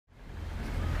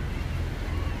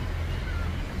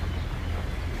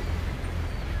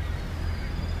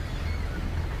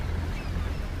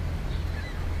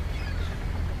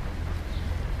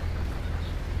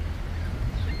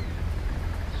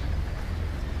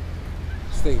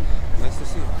Stig, nice to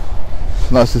see you.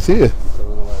 Nice to see you.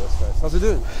 How's it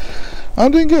doing? I'm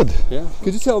doing good. Yeah.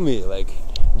 Could you tell me, like,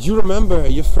 do you remember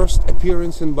your first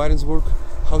appearance in Barentsburg?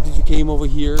 How did you came over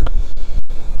here?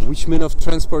 Which mean of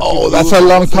transport? Oh, that's a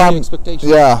long time.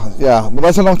 Yeah. Yeah, but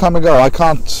that's a long time ago. I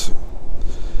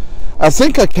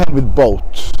think I came with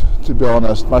boat, to be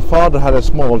honest. My father had a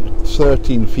small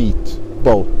 13 feet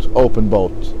boat, open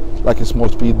boat, like a small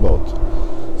speedboat.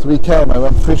 So we came, I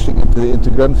went fishing into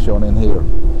Grumant in here.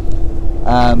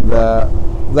 And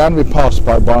then we passed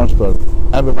by Barentsburg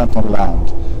and we went on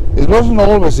land. It wasn't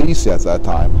always easy at that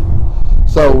time.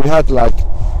 So we had to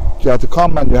you had to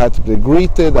come and you had to be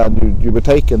greeted and you were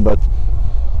taken, but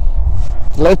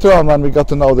later on when we got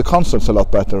to know the concerts a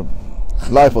lot better,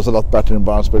 life was a lot better in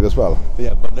Barentsburg as well.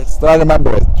 Yeah, but I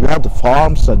remember it. You had the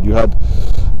farms and you had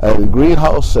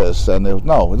greenhouses and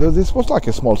this was like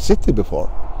a small city before.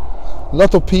 A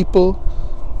lot of people,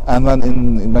 and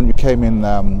then when you came in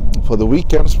for the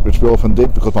weekends, which we often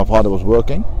did because my father was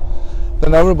working,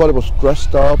 then everybody was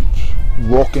dressed up,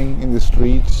 walking in the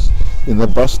streets in the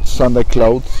best Sunday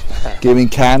clothes, giving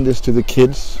candies to the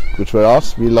kids, which were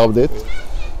us. We loved it.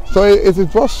 So it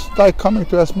was like coming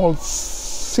to a small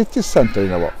city center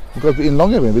in a way, because in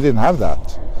Longyearbyen we didn't have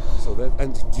that. So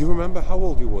and do you remember how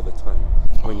old you were at the time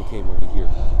when you came over here?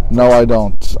 No, I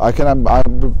don't.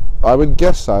 I would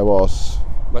guess I was.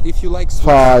 But if you like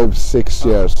 5, 6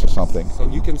 years or something. So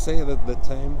you can say that at that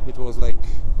time it was like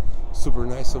super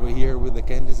nice over here with the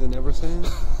candies and everything.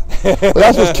 Well,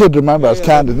 that's what kids remember as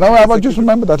candies. No, I just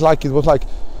remember that it was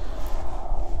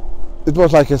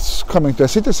like it's coming to a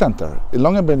city center. In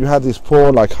Longyearbyen you had these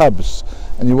 4 hubs,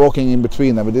 and you're walking in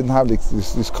between them. We didn't have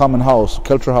this common house,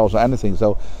 culture house or anything.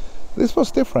 So this was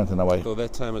different in a way. So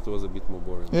that time it was a bit more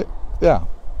boring. Yeah.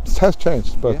 It has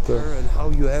changed, but and how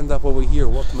you end up over here?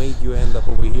 What made you end up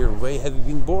over here? Where have you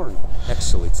been born?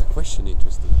 Actually, it's a question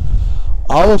interesting.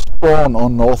 I was born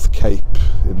on North Cape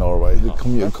in Norway, the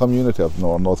community of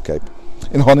North Cape,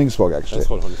 in Henningsen actually. That's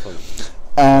what Henningsen.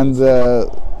 And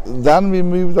then we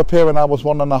moved up here when I was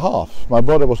 1.5. My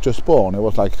brother was just born. It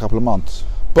was like a couple of months.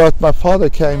 But my father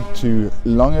came to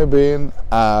Longyearbyen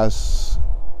as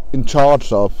in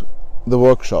charge of the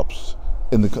workshops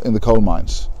in the coal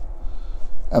mines.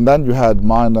 And then you had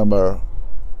mine number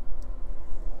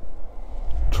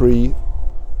 3,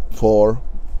 4,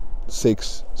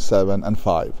 6, 7 and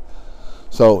 5.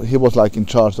 So he was in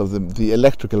charge of the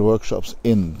electrical workshops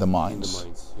in the mines.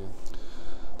 Yeah.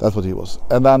 That's what he was.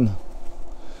 And then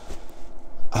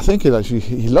I think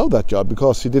he loved that job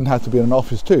because he didn't have to be in an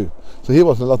office too. So he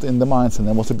was a lot in the mines and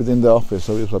then was a bit in the office,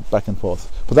 so it was back and forth.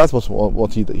 But that was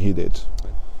what he did.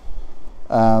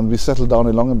 And we settled down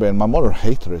in Longyearbyen. My mother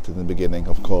hated it in the beginning,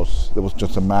 of course. There was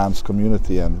just a man's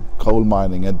community and coal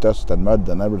mining and dust and mud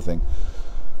and everything.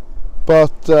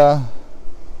 But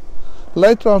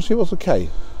later on she was okay.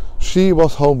 She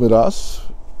was home with us.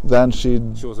 Then she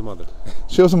was a mother.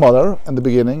 She was a mother in the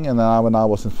beginning, and then when I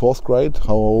was in 4th grade,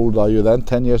 how old are you then?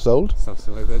 10 years old?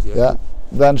 Something like that, yeah. Yeah.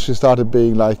 Then she started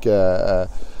being like a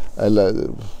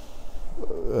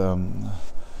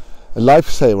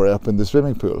lifesaver up in the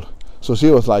swimming pool. So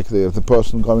she was like the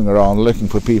person going around looking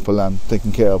for people and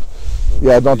taking care of,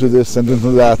 don't do this and don't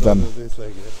do that. And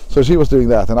so she was doing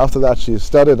that. And after that she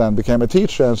studied and became a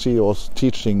teacher, and she was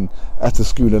teaching at the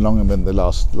school in Longyearbyen the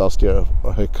last year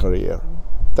of her career.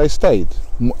 They stayed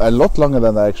a lot longer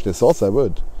than I actually thought they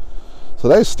would. So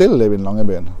they still live in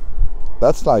Longyearbyen.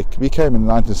 That's we came in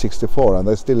 1964 and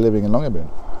they're still living in Longyearbyen.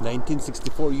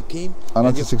 1964 you came?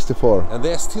 1964. And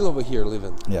they're still over here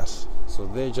living? Yes. So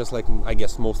they're just I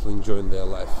guess mostly enjoying their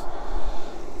life.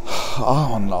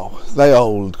 Oh no, they're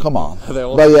old, come on. They're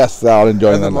old? But yes, they are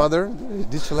enjoying their life. And the mother,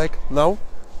 did she no?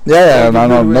 Yeah,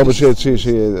 no, but she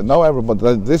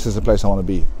everybody, this is the place I want to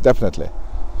be, definitely.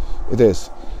 It is.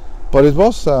 But it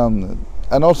was, and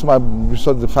also we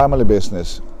started the family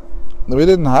business. We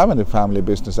didn't have any family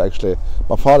business actually.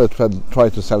 My father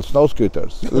tried to sell snow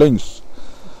scooters, Lynx,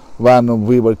 when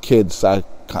we were kids. I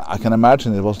can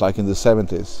imagine it was in the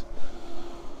 70s.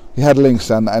 He had Lynx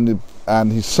and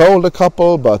he sold a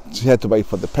couple, but he had to wait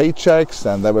for the paychecks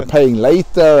and they were paying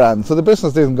later, and so the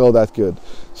business didn't go that good.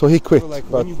 So he quit. So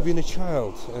when you've been a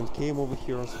child and came over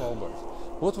here on Svalbard,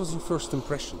 what was your first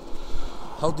impression?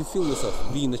 How do you feel yourself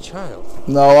being a child?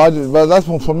 Well, that's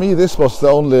for me. This was the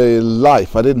only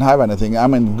life. I didn't have anything. I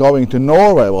mean, going to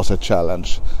Norway was a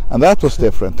challenge, and that was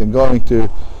different than going to.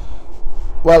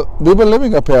 Well, we were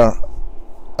living up here.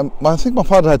 I think my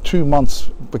father had 2 months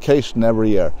vacation every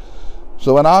year.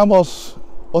 So when I was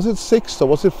it 6 or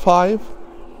was it 5?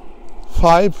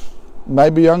 5,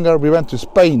 maybe younger. We went to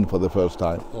Spain for the first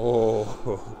time. Oh.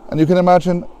 And you can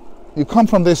imagine, you come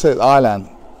from this island.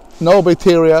 no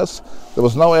bacterias. There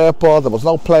was no airport, there was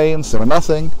no planes, there was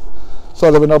nothing.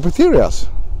 So there were no bacterias,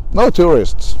 no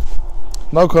tourists,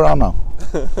 no corona.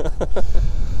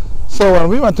 So when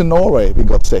we went to Norway, we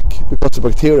got sick because the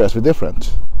bacteria were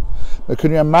different. But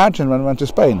can you imagine when we went to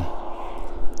Spain?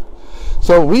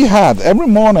 So we had every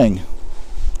morning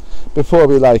before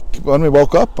when we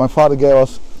woke up, my father gave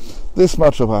us this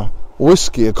much of a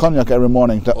whiskey, a cognac every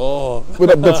morning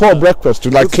before breakfast to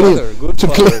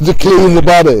clean the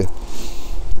body,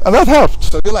 and that helped.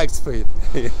 So you like Spain?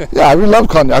 Yeah, we love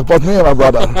cognac, but me and my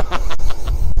brother.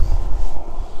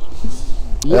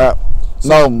 Yeah.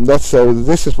 No, this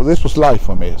was life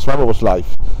for me. Svalbard was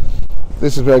life.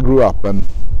 This is where I grew up, and.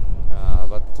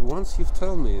 But once you've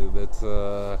told me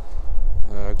that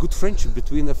good friendship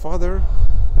between the father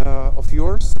of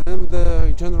yours and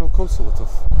the General Consulate of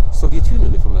Soviet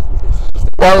Union, if I'm not mistaken.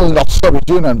 Well, not Soviet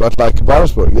Union, but like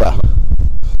Barentsburg, yeah.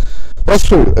 That's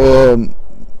true.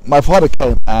 My father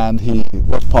came, and he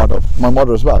was part of my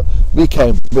mother as well. We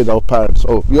came with our parents.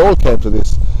 Oh, we all came to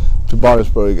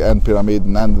Barentsburg and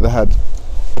Pyramiden, and they had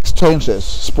exchanges,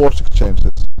 sports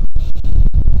exchanges.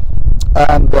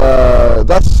 And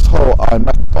that's how I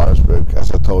met Barentsburg,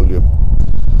 as I told you.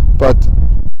 But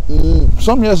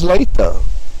some years later,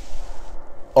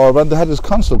 or when they had this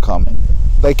consul coming,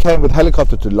 they came with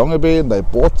helicopter to Longyearbyen, they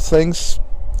bought things,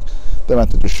 they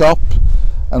went to the shop,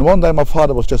 and one day my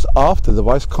father was just after the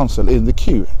vice consul in the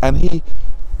queue, and he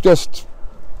just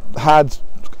had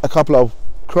a couple of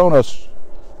kronos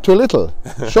too little,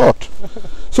 short.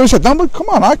 So he said, "No, but come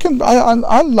on,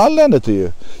 I'll lend it to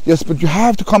you." "Yes, but you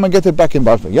have to come and get it back in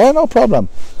Barentsburg." "Yeah, no problem."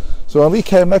 So when we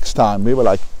came next time, we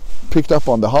were picked up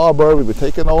on the harbor, we were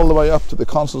taken all the way up to the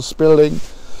consul's building,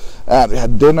 and we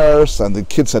had dinners, and the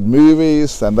kids had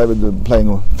movies, and they were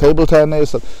playing table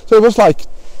tennis. So it was like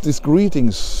these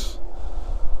greetings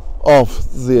of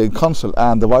the consul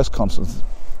and the vice consul,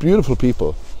 beautiful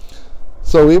people.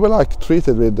 So we were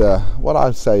treated with what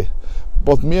I'd say,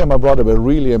 both me and my brother were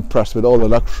really impressed with all the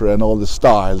luxury and all the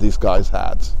style these guys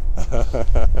had.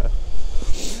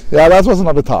 Yeah, that was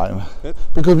another time.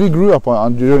 Because we grew up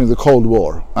during the Cold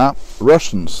War.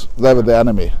 Russians, they were the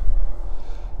enemy.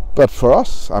 But for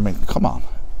us, I mean, come on,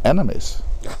 enemies.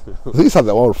 These are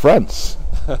our friends.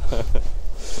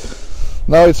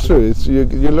 No, it's true.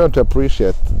 You learn to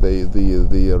appreciate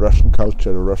the Russian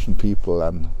culture, the Russian people,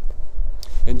 and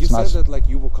you said nice. that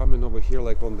you were coming over here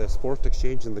on the sport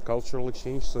exchange and the cultural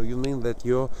exchange. So you mean that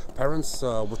your parents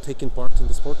were taking part in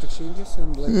the sport exchanges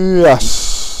and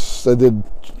Yes, they did.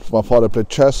 My father played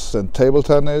chess and table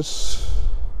tennis,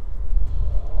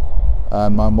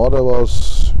 and my mother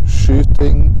was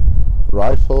shooting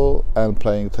rifle and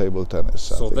playing table tennis.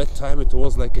 So that time it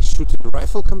was like a shooting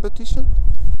rifle competition?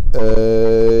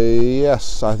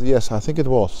 Yes, I think it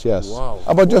was, yes. Wow.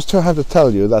 But just to have to tell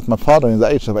you that my father, in the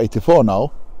age of 84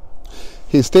 now,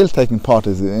 he's still taking part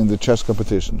in the chess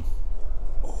competition.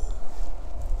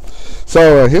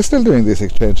 So he's still doing these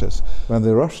exchanges. When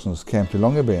the Russians came to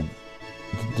Longyearbyen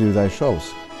to do their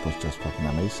shows, it was just fucking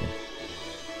amazing.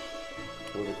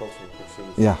 With the cultural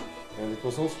exchange? Yeah. And it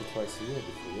was also twice a year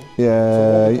before,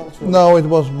 yeah? Yeah, so no, it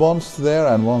was once there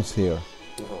and once here.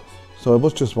 Uh-huh. So it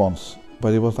was just once.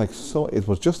 But it was it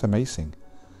was just amazing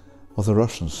what the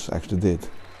Russians actually did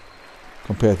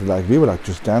compared to we were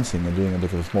just dancing and doing a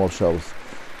bit of small shows,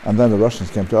 and then the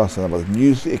Russians came to us and there was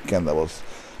music and there was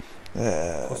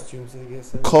costumes, I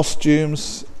guess.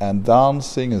 Costumes and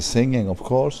dancing and singing, of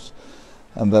course,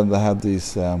 and then they had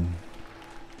these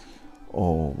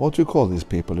what do you call these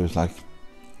people who's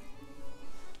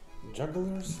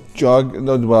jugglers?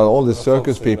 All the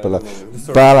circus people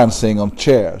balancing on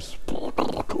chairs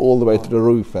all the way to the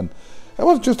roof, and it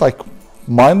was just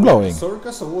mind-blowing.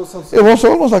 Circus? It was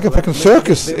almost like a fucking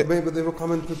circus. Maybe they were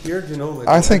coming prepared,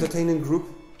 I think, entertaining group.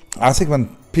 I think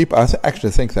when people,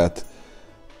 actually think that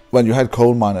when you had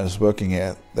coal miners working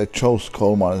here, they chose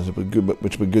coal miners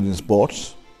which were good in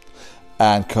sports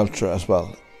and culture as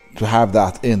well. To have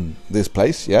that in this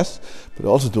place, yes, but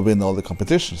also to win all the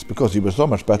competitions because you were so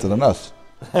much better than us.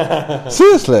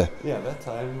 Seriously. Yeah, that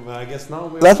time. I guess now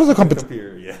that was a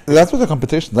competition. That was a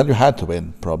competition that you had to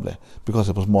win probably because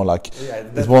it was more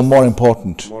it was more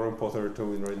important. More important to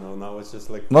win right now. Now it's just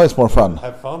no, it's more fun.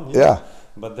 Have fun. Yeah.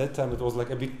 But that time it was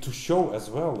a bit to show as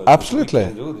well. That absolutely. We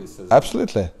can do this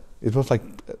absolutely. It was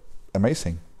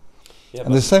amazing. Yeah,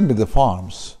 and the same with the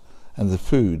farms and the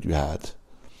food you had.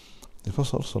 It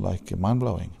was also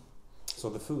mind-blowing. So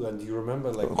the food, and do you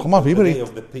remember come on, the day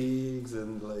of the pigs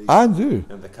and I do.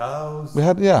 And the cows? We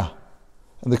had,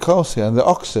 and the cows here and the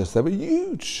oxes, they were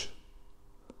huge.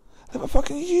 They were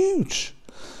fucking huge.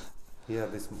 Yeah,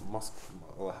 this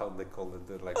or how they call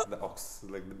it, like the ox,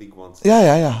 like the big ones.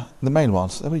 Yeah. The male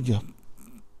ones. There we go.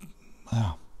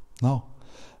 Yeah. No.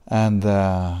 And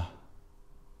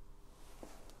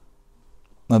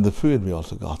the food we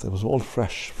also got, it was all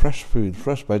fresh food,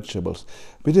 fresh vegetables.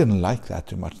 We didn't like that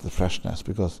too much, the freshness,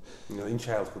 because In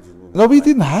childhood you no, we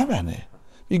didn't have any.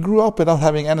 We grew up without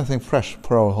having anything fresh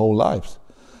for our whole lives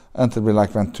until we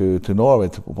went to Norway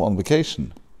on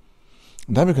vacation.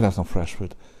 And then we could have some fresh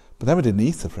food. But then we didn't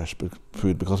eat the fresh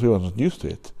food because we weren't used to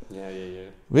it. Yeah.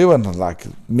 We went like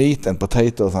meat and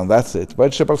potatoes and that's it.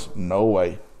 Vegetables, no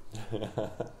way.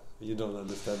 You don't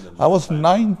understand them. I was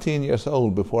 19 years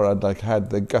old before I had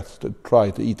the guts to try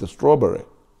to eat a strawberry.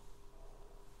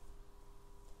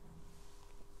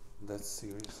 That's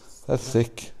serious. That's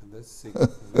sick. That's sick.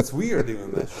 That's weird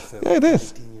even. I should say. Yeah, it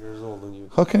is. 19 years old and you.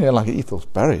 How can you eat those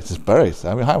berries? It's berries.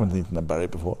 I haven't eaten a berry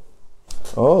before.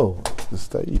 Oh, the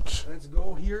stage. Let's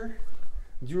go here.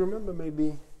 Do you remember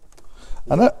maybe?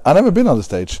 I never been on the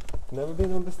stage. Never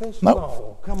been on the stage?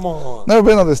 No. Come on. Never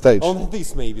been on the stage. On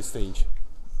this maybe stage.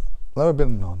 Never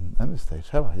been on any stage,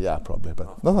 have I? Yeah, probably,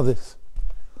 but not on this.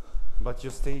 But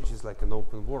your stage is like an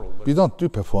open world. We don't do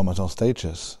performance on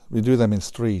stages. We do them in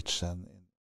streets. And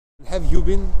have you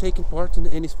been taking part in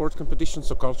any sport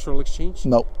competitions or cultural exchange?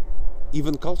 no.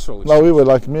 Even cultural exchange? No, we were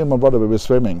me and my brother, we were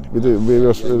swimming. We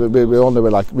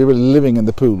were living in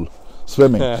the pool,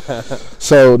 swimming.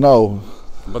 So, no.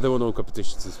 But there were no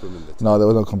competitions in swimming that time? No, there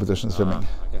was no competition in swimming.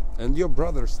 Yeah. And your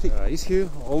brother, Stig, is he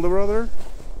older brother?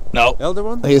 No. Elder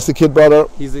one? He's the kid brother.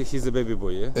 He's a baby boy,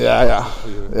 yeah?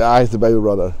 Yeah, he's the baby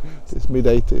brother. He's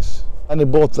mid-80s. And he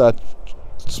bought that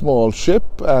small ship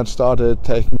and started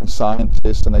taking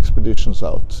scientists and expeditions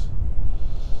out.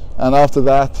 And after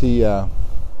that,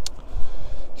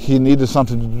 he needed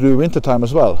something to do wintertime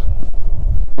as well,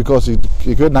 because he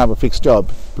couldn't have a fixed job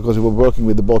because he was working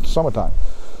with the boat in summertime.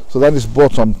 So then he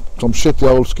bought some shitty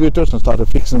old scooters and started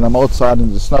fixing them outside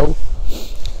in the snow.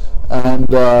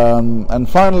 And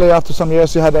finally, after some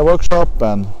years, he had a workshop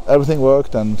and everything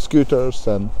worked, and scooters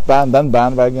and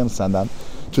bandwagons, and then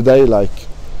today,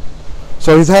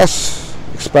 so it has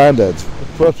expanded.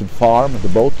 First with farm, the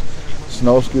boat,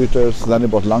 snow scooters, then he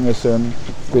bought Longyearbyen,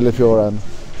 Billefjord, and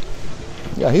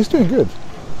yeah, he's doing good.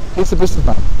 He's a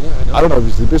businessman. Yeah, I don't know if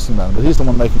he's a businessman, but he's the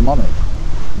one making money.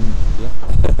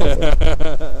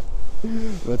 Yeah.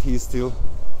 But he's still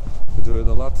doing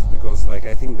a lot, because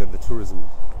I think that the tourism,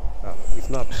 if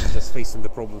not just facing the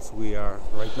problems we are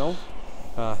right now,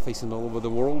 facing all over the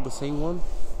world, the same one,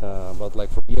 but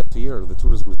from year to year, the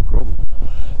tourism is growing.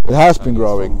 It has been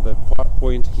growing. From the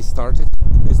point he started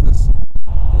the business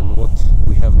and what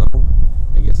we have now,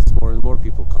 I guess it's more and more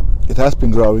people coming. It has been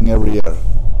growing every year,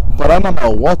 but I don't know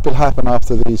what will happen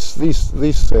after these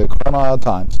corona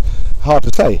times. Hard to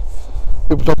say.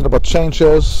 People talking about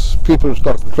changes. People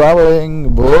start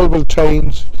traveling. The world will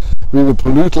change. We will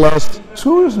pollute less.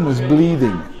 Tourism is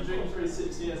bleeding,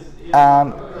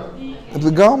 and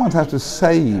the government has to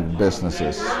save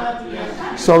businesses.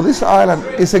 So this island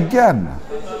is again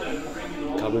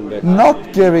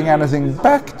not giving anything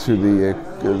back to the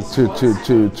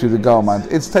government.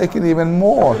 It's taking even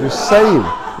more to save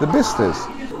the business.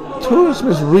 Tourism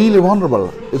is really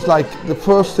vulnerable. It's like the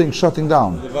first thing shutting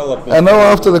down. And now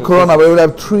after the corona, we will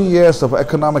have 3 years of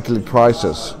economical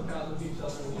crisis.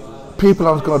 People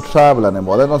aren't going to travel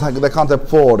anymore. They can't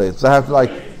afford it. They have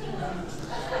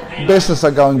business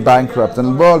are going bankrupt, and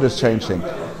the world is changing.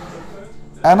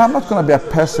 And I'm not going to be a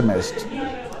pessimist,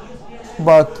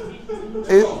 but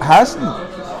it hasn't.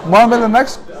 When will the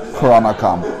next corona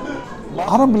come?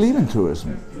 I don't believe in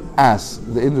tourism as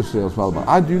the industry of Svalbard.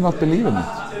 I do not believe in it.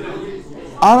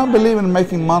 I don't believe in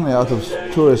making money out of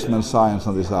tourism and science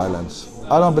on these islands.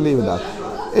 I don't believe in that.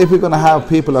 If we're going to have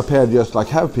people up here, just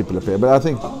have people up here. But I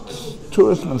think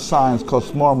tourism and science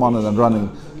costs more money than running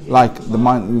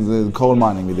the coal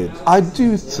mining we did. I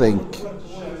do think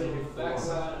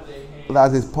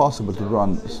that it's possible to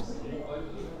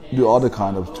do other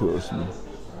kind of tourism.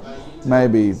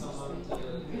 Maybe,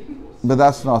 but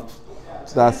that's a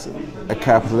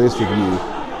capitalistic view,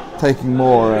 taking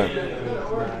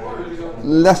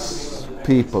less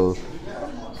people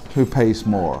who pays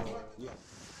more.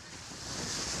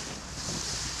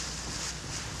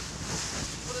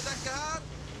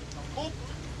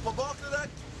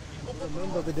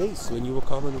 Remember the days when you were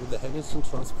coming with the Henningsen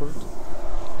transport,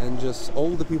 and just all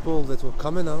the people that were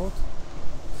coming out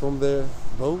from the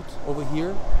boat over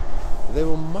here, they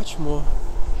were much more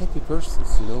happy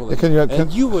persons,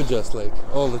 and you were just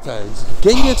all the time.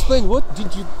 Can you explain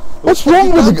what's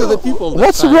wrong with the people?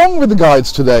 What's wrong with the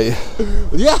guides today?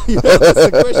 Yeah, that's the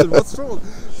question. What's wrong?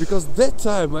 Because that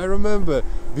time I remember,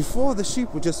 before the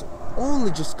ship would just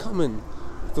only just coming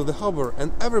to the harbor,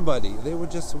 and everybody, they were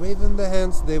just waving their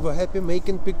hands, they were happy,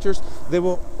 making pictures. They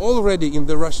were already in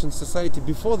the Russian society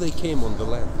before they came on the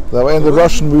land. They were in the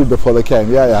Russian mood before they came,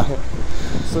 yeah.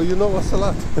 So you know us a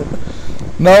lot.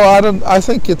 No, I don't. I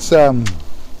think it's. I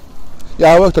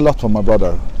worked a lot for my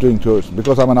brother doing tourism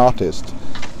because I'm an artist,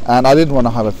 and I didn't want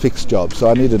to have a fixed job, so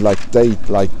I needed like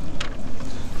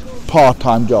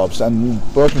part-time jobs, and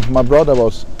working for my brother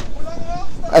was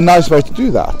a nice way to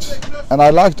do that. And I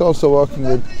liked also working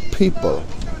with people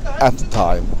at the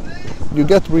time. You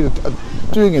get really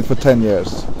doing it for 10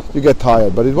 years, you get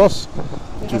tired, but it was.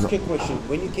 Ask you a question.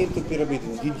 When you came to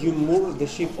Pyramiden, did you moor the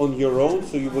ship on your own,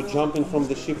 so you were jumping from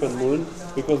the ship and mooring,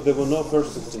 because there were no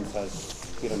persons inside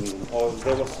Pyramiden, or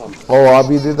there was some? Oh,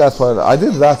 we did that for. I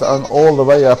did that on all the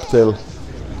way up till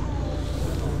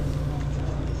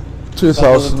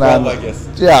 2000 and, I guess.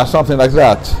 Yeah, something like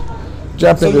that.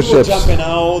 Jumping the ships. So you were jumping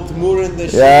out, mooring the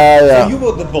ship. Yeah. So you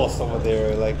were the boss over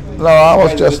there, like. No, I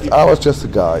was just a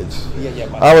guide. Yeah.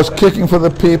 I was kicking for the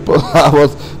people. I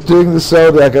was doing the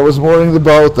zodiac. I was mooring the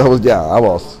boat. I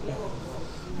was.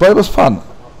 But it was fun.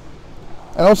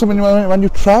 And also when you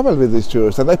travel with these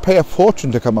tourists, and they pay a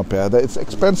fortune to come up here. It's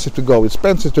expensive to go. It's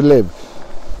expensive to live.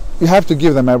 You have to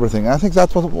give them everything. And I think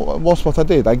that was what I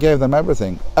did. I gave them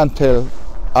everything until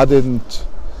I didn't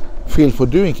feel for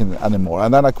doing it anymore,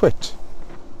 and then I quit.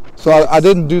 So I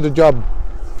didn't do the job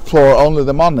for only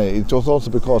the money. It was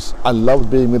also because I loved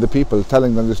being with the people,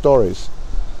 telling them the stories.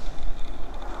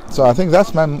 So I think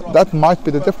that might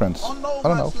be the difference. I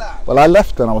don't know. Well, I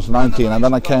left when I was 19, and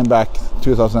then I came back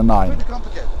 2009.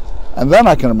 And then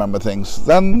I can remember things.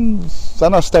 Then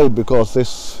I stayed because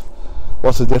this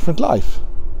was a different life.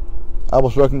 I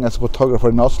was working as a photographer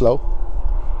in Oslo,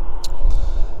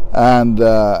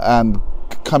 and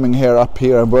coming up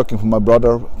here and working for my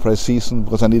brother for a season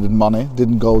because I needed money.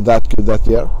 Didn't go that good that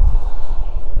year.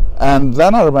 And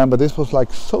then I remember this was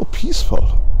like so peaceful.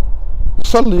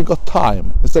 Suddenly you got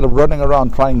time instead of running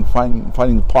around trying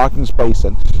finding a parking space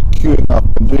and queuing up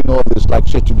and doing all this like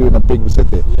shit you do in a big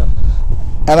city. Yeah.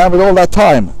 And then with all that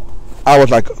time, I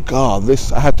was like, God,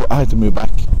 I had to move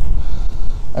back.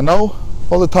 And now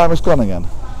all the time is gone again.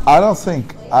 I don't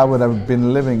think I would have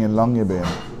been living in Longyearbyen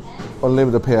or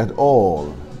lived up here at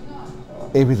all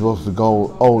if it was the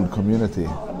old community.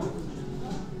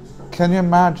 Can you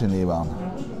imagine, Ivan,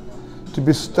 to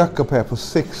be stuck up here for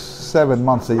 6-7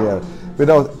 months a year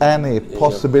without any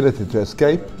possibility to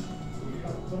escape?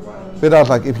 Without,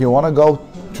 like, if you want to go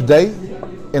today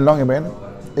in Longyearbyen,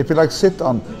 if you like sit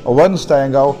on a Wednesday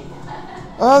and go,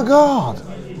 oh God,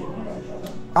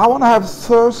 I want to have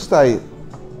Thursday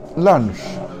lunch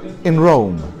in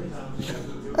Rome,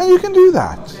 and you can do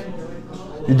that.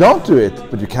 You don't do it,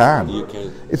 but you can.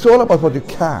 It's all about what you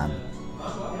can,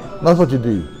 not what you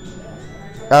do.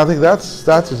 And I think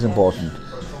that is important.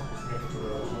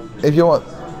 If you want,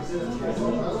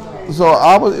 so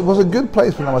it was a good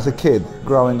place when I was a kid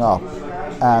growing up,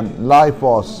 and life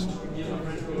was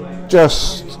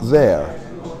just there.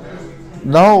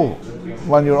 Now,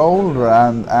 when you're older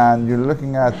and you're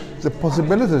looking at the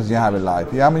possibilities you have in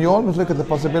life, I mean, you always look at the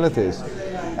possibilities.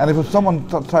 And if someone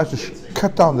tries to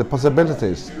cut down the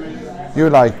possibilities, you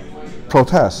like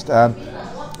protest, and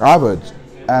I would.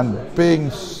 And being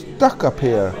stuck up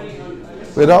here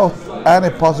without any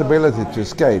possibility to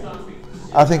escape,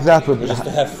 I think that would... Just to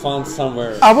have fun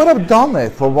somewhere. I would have done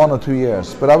it for 1 or 2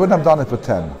 years, but I wouldn't have done it for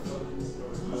 10.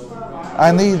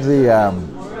 I need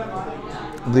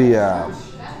the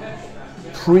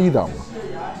freedom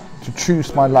to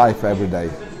choose my life every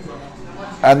day.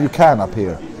 And you can up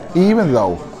here. Even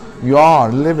though you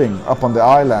are living up on the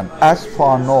island as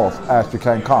far north as you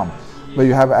can come, where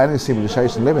you have any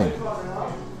civilization living.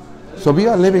 So we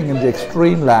are living in the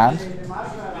extreme land,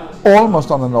 almost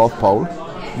on the North Pole,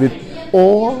 with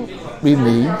all we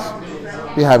need.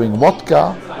 We're having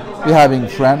vodka, we're having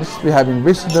friends, we're having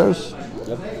visitors,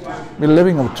 we're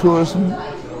living on tourism,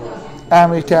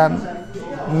 and we can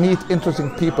meet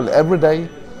interesting people every day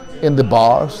in the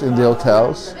bars, in the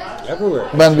hotels, everywhere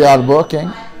when we are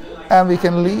working, and we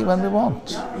can leave when we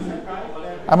want.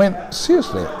 I mean,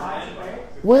 seriously,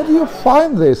 where do you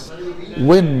find this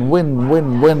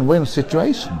win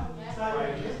situation?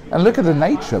 And look at the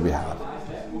nature we have.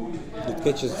 It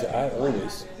catches the eye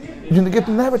always. You get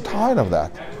never tired of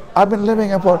that. I've been living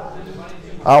here for,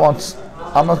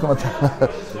 I'm not going to tell,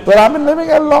 but I've been living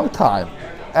here a long time.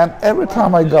 And every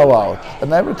time I go out,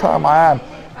 and every time I am,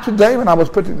 today when I was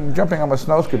jumping on my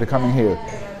snow scooter coming here,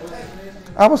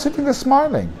 I was sitting there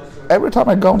smiling. Every time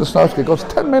I go on the snow scooter, it goes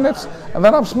 10 minutes, and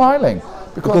then I'm smiling.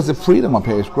 Because the freedom up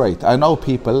here is great. I know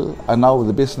people, I know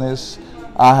the business,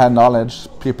 I have knowledge,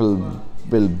 people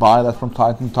will buy that from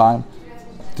time to time.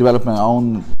 Develop my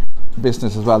own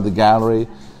business as well, the gallery.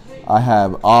 I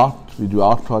have art, we do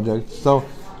art projects. So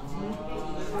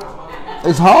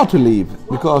it's hard to leave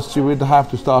because you would have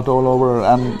to start all over,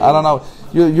 and I don't know,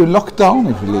 you're locked down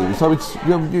if you leave. So it's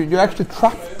you're actually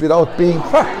trapped without being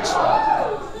trapped.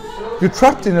 You're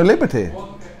trapped in your liberty.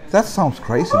 That sounds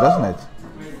crazy, doesn't it?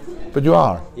 But you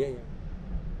are. Yeah.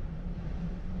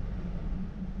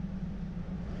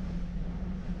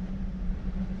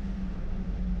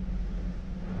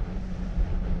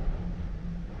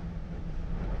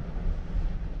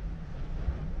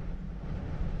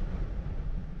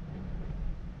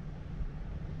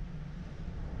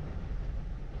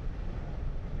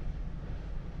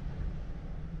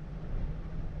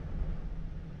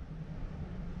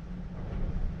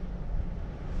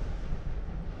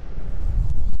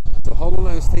 How long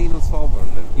are you staying on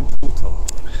Svalbard then, in total?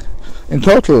 In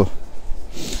total,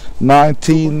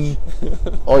 19.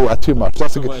 Oh yeah, too much.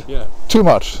 That's a good. Yeah. Too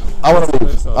much. I want to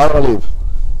leave. I want to leave.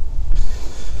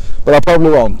 But I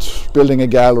probably won't. Building a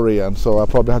gallery, and so I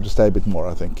probably have to stay a bit more,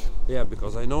 I think. Yeah,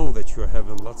 because I know that you're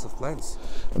having lots of plans.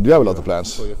 And you have a lot of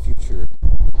plans. For your future.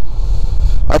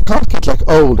 I can't get like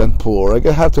old and poor. I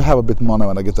have to have a bit of money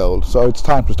when I get old. So it's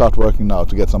time to start working now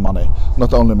to get some money.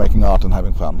 Not only making art and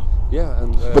having fun. Yeah,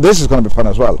 and but this is going to be fun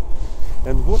as well.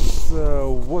 And what's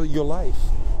what your life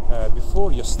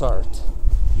before you start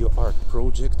your art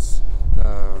projects,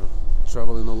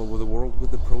 traveling all over the world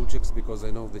with the projects? Because I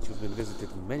know that you've been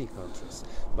visited in many countries.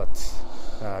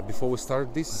 But before we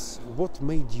start this, what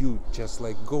made you just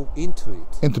like go into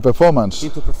it? Into performance.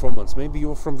 Into performance. Maybe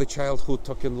you're from the childhood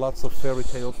talking lots of fairy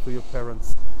tales to your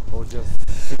parents, or just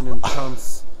singing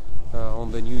chants.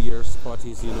 On the New Year's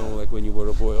parties, you know, like when you were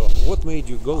a boy. What made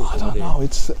you go? I don't know.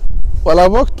 Well, I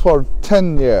worked for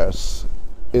 10 years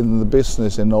in the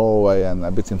business in Norway and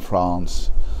a bit in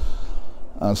France,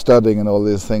 and studying and all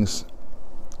these things.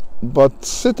 But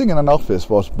sitting in an office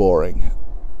was boring,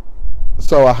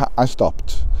 so I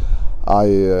stopped.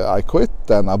 I quit,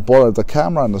 and I borrowed the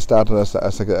camera and I started as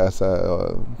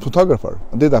a photographer.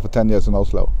 I did that for 10 years in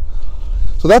Oslo.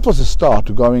 So that was the start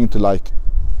to going into like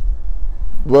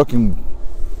working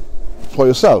for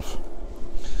yourself.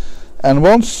 And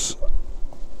once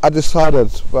I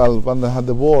decided, well, when they had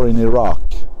the war in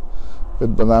Iraq,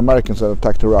 when the Americans had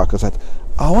attacked Iraq, I said,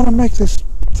 I want to make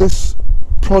this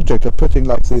project of putting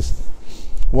like these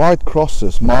white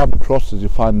crosses, marble crosses you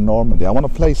find in Normandy. I want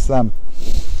to place them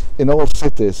in all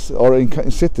cities, or in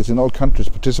cities in all countries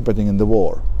participating in the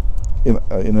war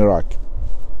in Iraq.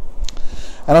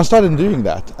 And I started doing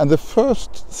that. And the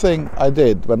first thing I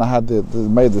did when I had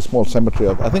made the small cemetery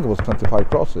of, I think it was 25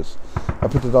 crosses, I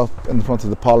put it up in front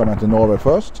of the parliament in Norway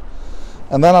first.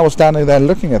 And then I was standing there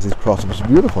looking at these crosses. It was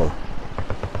beautiful.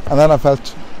 And then I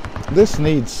felt, this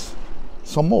needs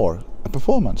some more, a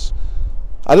performance.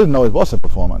 I didn't know it was a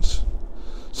performance.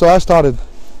 So I started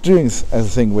doing a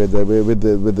thing with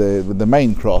the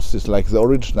main cross. It's like the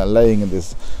original laying in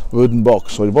this wooden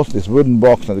box. So it was this wooden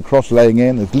box and the cross laying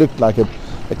in. It looked like a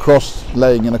cross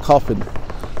laying in a coffin.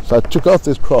 So I took off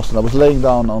this cross and I was laying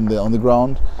down on the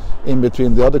ground in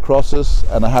between the other crosses,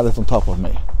 and I had it on top of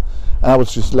me. And I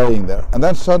was just laying there. And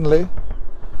then suddenly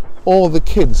all the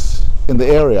kids in the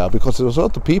area, because there was a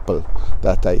lot of people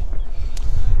that day,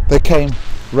 they came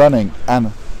running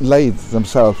and laid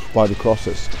themselves by the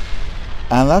crosses.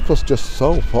 And that was just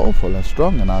so powerful and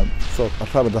strong, and I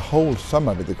traveled the whole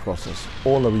summer with the crosses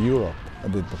all over Europe. I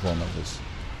did performances,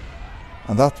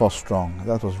 and that was strong.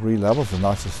 That was the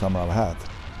nicest summer I've had.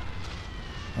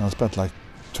 And I spent like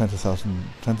 20,000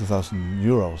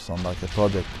 euros on like a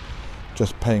project,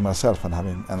 just paying myself and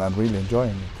I'm really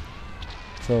enjoying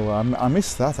it. So I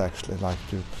miss that actually, like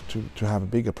to have a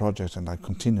bigger project and like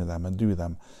continue them and do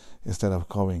them instead of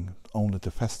going only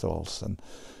to festivals and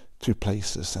to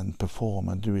places and perform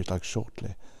and do it like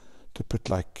shortly, to put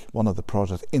like one of the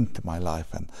projects into my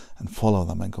life and follow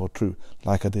them and go through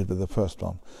like I did with the first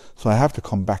one. So I have to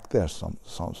come back there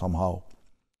somehow.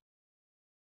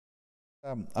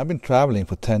 I've been traveling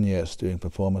for 10 years doing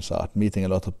performance art, meeting a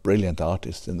lot of brilliant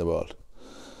artists in the world.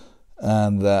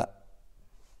 And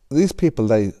these people,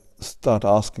 they start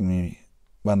asking me,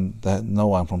 when they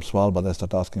know I'm from Svalbard, they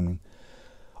start asking me,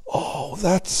 oh,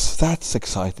 that's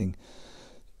exciting.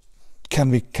 Can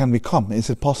we come? Is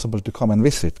it possible to come and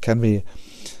visit? Can we?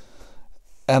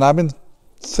 And I've been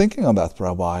thinking on that for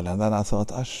a while, and then I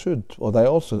thought I should, or they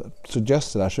also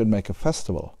suggested I should make a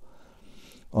festival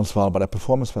on Svalbard, a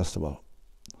performance festival.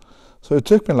 So it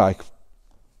took me like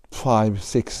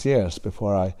 5-6 years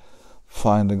before I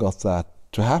finally got that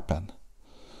to happen.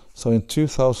 So in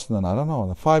 2000, I don't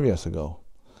know, 5 years ago,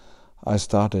 I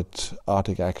started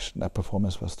Arctic Action, a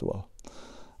performance festival.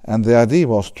 And the idea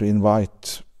was to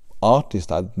invite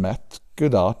artists I'd met,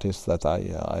 good artists that I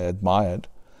admired,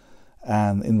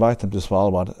 and invite them to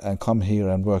Svalbard and come here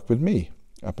and work with me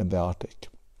up in the Arctic.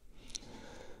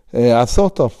 I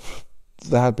thought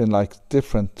there had been like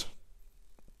different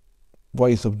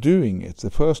ways of doing it. The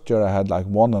first year I had like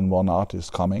one-on-one artists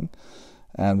coming,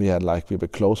 and we were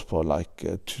close for like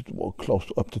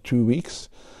close up to 2 weeks,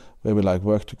 where we like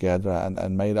worked together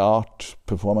and made art,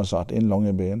 performance art in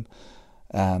Longyearbyen,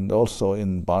 and also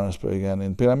in Spitsbergen,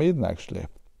 in Pyramiden actually.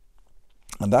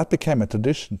 And that became a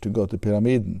tradition to go to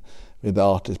Pyramiden with the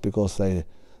artists, because they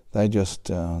just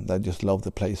love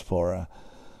the place for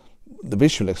the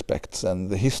visual aspects and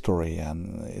the history,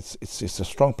 and it's a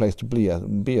strong place to be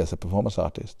as a performance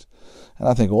artist. And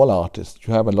I think all artists,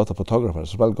 you have a lot of photographers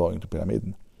as well going to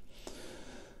Pyramiden.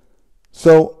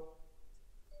 So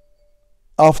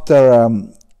after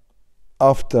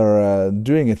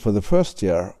doing it for the first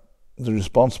year, the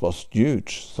response was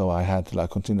huge, so I had to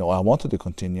like continue. I wanted to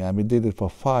continue, and we did it for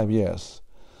 5 years.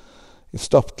 It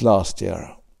stopped last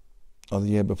year, or the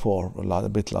year before, a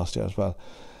bit last year as well,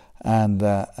 and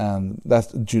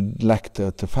that's due lack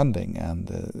to funding, and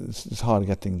it's hard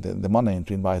getting the money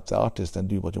to invite the artists and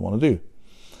do what you want to do.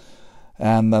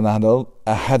 And then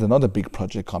I had another big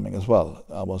project coming as well.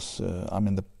 I'm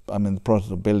in the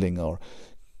process of building or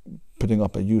putting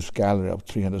up a huge gallery of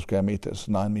 300 square meters,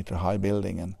 9-meter high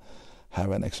building, and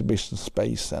have an exhibition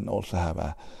space, and also have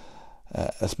a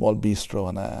small bistro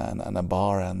and a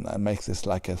bar, and make this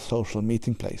like a social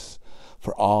meeting place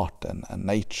for art and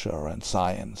nature and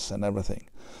science and everything.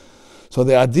 So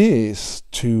the idea is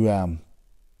to,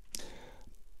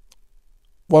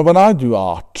 when I do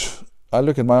art, I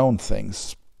look at my own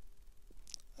things,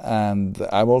 and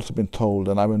I've also been told,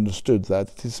 and I've understood, that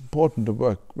it is important to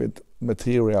work with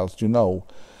materials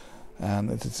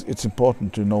and it's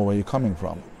important to know where you're coming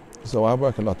from. So I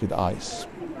work a lot with ice.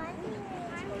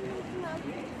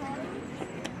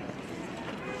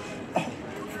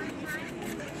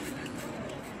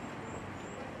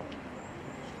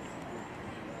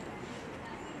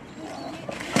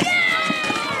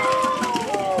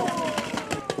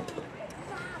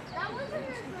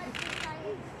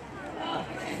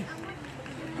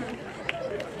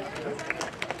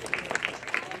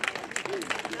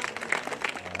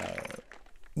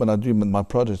 When I do my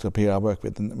projects up here, I work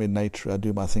with nature. I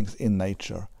do my things in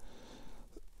nature.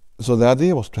 So the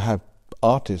idea was to have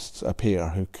artists up here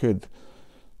who could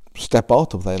step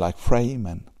out of their like frame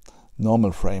and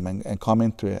normal frame and come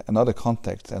into another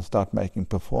context and start making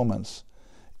performance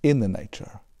in the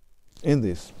nature, in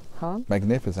this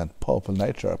magnificent, powerful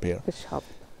nature up here,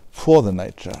 for the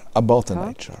nature, about the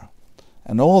nature.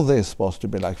 And all this was to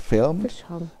be like filmed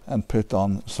and put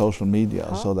on social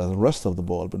media, so that the rest of the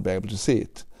world would be able to see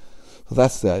it. So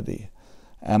that's the idea.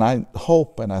 And I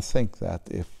hope and I think that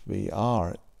if we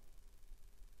are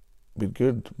with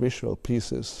good visual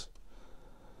pieces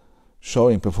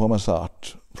showing performance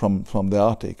art from the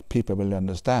Arctic, people will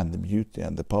understand the beauty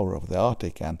and the power of the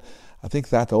Arctic. And I think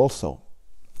that also,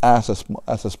 as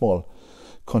a small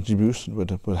contribution,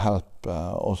 would help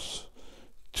us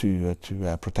to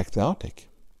protect the Arctic.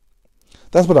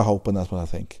 That's what I hope, and that's what I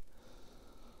think.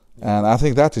 And I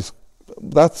think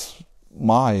that's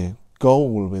my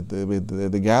goal with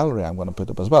the gallery I'm going to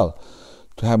put up as well,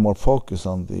 to have more focus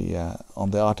on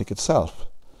the Arctic itself.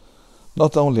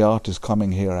 Not only artists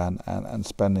coming here and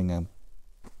spending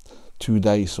 2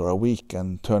 days or a week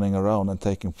and turning around and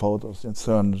taking photos in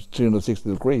 360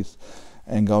 degrees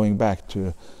and going back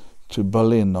to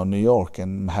Berlin or New York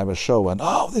and have a show and,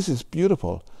 oh, this is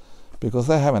beautiful, because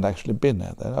they haven't actually been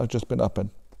there. They've just been up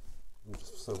and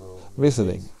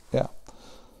visiting. Yeah.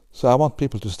 So I want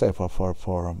people to stay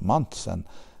for months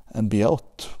and be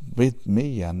out with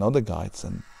me and other guides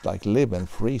and like live and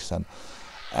freeze and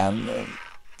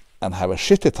have a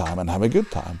shitty time and have a good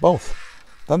time, both.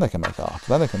 Then they can make art.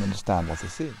 Then they can understand what they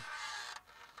see.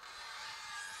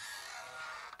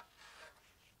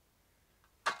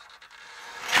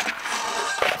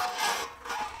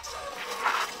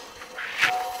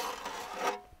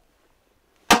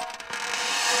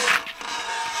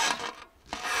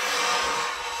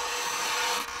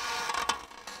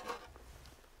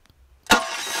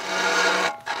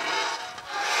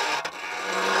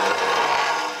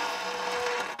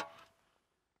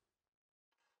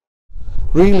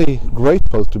 Really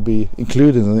grateful to be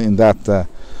included in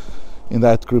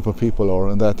that group of people or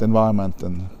in that environment,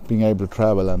 and being able to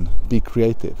travel and be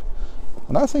creative.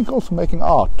 And I think also making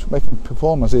art, making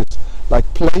performance is like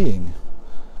playing.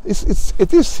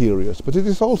 It is serious, but it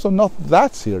is also not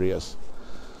that serious,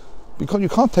 because you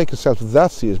can't take yourself that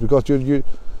serious, because you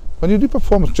when you do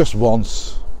performance just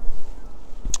once,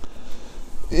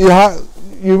 you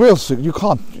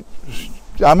can't.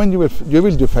 I mean, you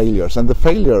will do failures, and the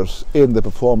failures in the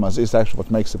performance is actually what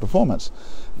makes the performance.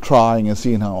 Trying and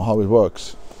seeing how it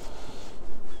works,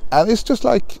 and it's just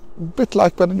like a bit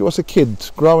like when you was a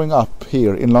kid growing up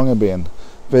here in Longyearbyen,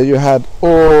 where you had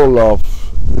all of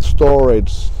the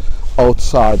storage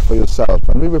outside for yourself,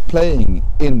 and we were playing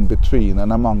in between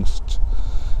and amongst,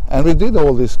 and we did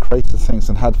all these crazy things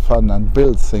and had fun and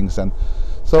built things, and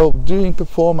so doing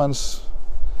performance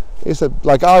is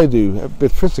like I do, a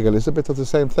bit physical. It's a bit of the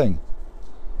same thing,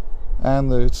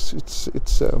 and it's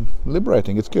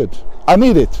liberating. It's good. I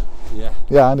need it.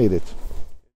 Yeah, I need it.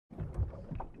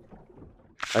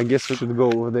 I guess we should go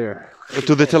over there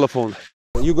to the telephone.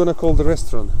 You're gonna call the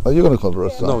restaurant. Are you gonna call the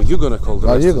restaurant? No, you're gonna call the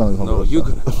restaurant. You're gonna call the you're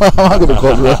restaurant. gonna. I'm gonna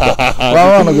call the restaurant.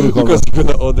 Why am I gonna call Because you're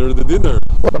gonna order the dinner.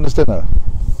 When is dinner?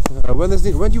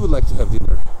 When you would like to have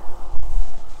dinner?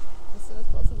 As soon as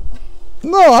possible.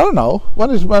 No, I don't know. When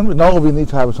we need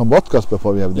to have some vodkas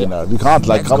before we have dinner. You can't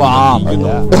like, come on.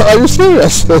 Are you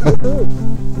serious?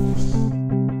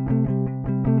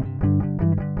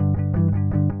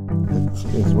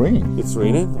 It's ringing. It's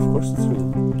raining. Of course, it's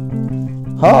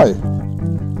raining. Hi.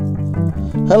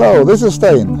 Hello, this is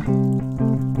Stein.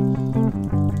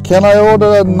 Can I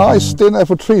order a nice dinner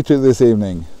for 3 this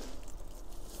evening?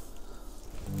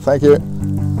 Thank you.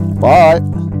 Bye.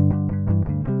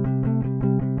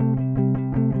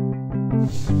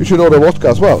 You should order vodka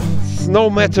as well. It's no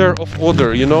matter of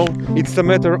order, you know. It's a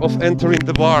matter of entering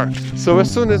the bar. So as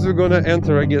soon as we're gonna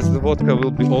enter, I guess the vodka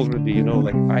will be already, you know,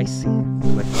 like icy.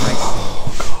 Like icy.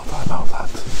 Oh God, I know that.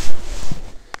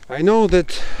 I know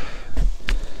that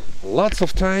lots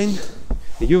of time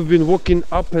you've been walking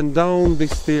up and down the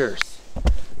stairs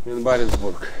in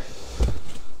Barentsburg.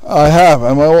 I have,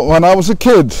 and when I was a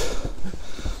kid,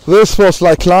 this was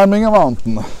like climbing a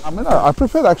mountain. I mean, I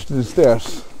preferred actually the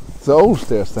stairs, the old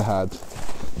stairs they had,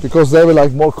 because they were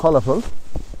like more colorful,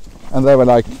 and they were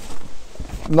like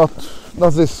not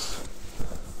this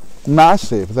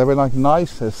massive. They were like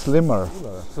nicer, slimmer.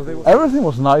 So Everything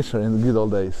was nicer in the good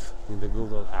old days. in the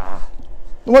good old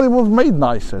Well, it was made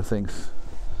nicer things.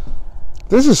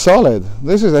 This is solid.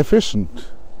 This is efficient,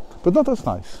 but not as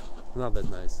nice. not that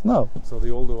nice. No. So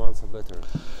the older ones are better.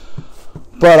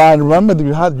 But I remember that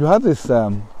you had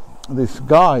this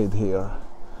guide here.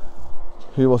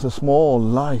 He was a small,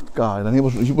 light guide, and he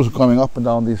was coming up and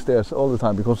down these stairs all the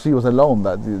time because he was alone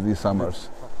these summers.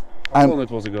 How long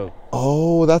it was ago?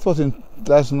 Oh, that's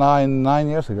 9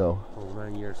 years ago. Oh,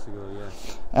 9 years ago, yeah.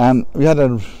 And we had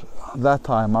that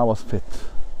time I was fit.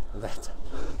 That.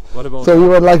 What about? So we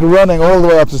were like running all the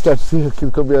way up the stairs. He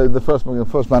could be the first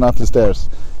man up the stairs.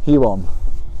 He won.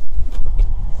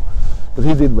 But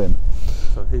he did win.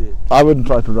 So he did. I wouldn't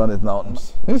try to run it now.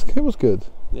 It was good.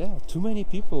 Yeah, too many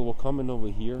people were coming over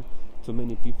here. Too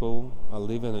many people are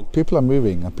living in. People are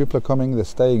moving and people are coming. They're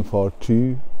staying for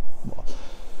 2.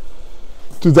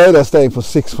 Today they're staying for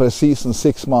a season,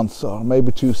 6 months, or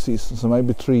maybe 2 seasons, or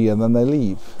maybe 3, and then they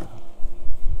leave.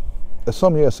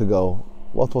 Some years ago,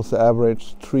 what was the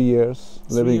average? 3 years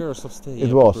 3 living? years of stay. It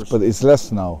yeah, was, per but it's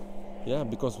less now. Yeah,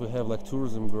 because we have like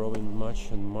tourism growing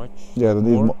much and much. Yeah, they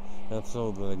need more. more. And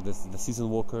so the season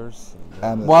walkers.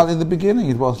 And well, in the beginning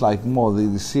it was like more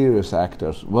the serious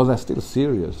actors. Well, they're still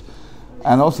serious,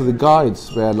 and also the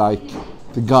guides were like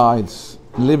the guides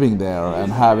living there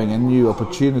and having a new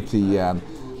opportunity and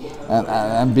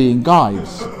being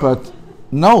guides. But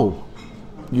no,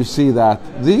 you see that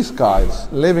these guides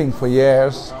living for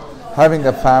years, having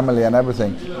a family and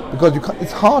everything, because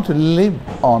it's hard to live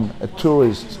on a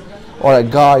tourist or a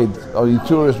guide or in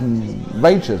tourism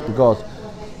wages because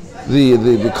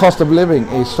the cost of living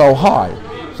is so high.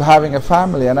 So having a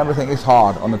family and everything is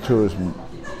hard on a tourism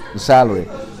salary.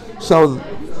 So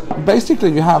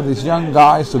basically you have these young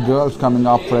guys or girls coming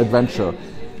up for adventure,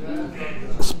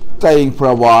 staying for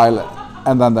a while,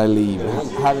 and then they leave.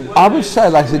 I would say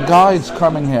like the guides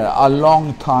coming here are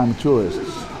long-time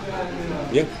tourists.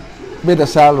 Yeah. With a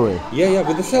salary. Yeah,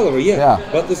 with the salary, yeah. Yeah.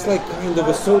 But it's like kind of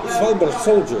a Svalbard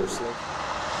soldiers.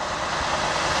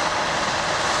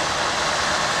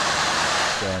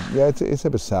 Yeah, it's a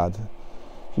bit sad.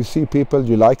 You see people,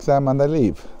 you like them, and they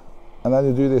leave. And then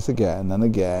you do this again and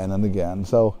again and again.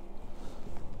 So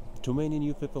Too many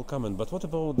new people coming. But what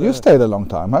about you stayed a long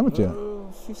time, haven't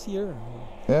you? 5th year.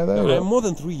 Yeah, there you go. I'm more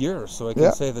than 3 years, so I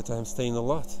can say that I'm staying a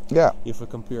lot. Yeah. If we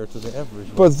compare to the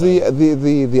average. But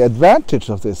the advantage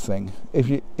of this thing, if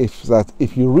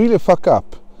you really fuck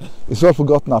up, it's all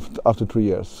forgotten after 3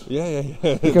 years. Yeah.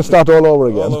 You can start all over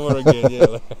again. All over again,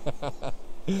 yeah.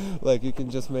 Like you can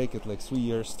just make it like 3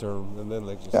 years term, and then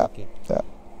like just Yeah, okay, yeah.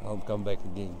 I'll come back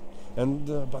again. And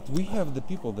but we have the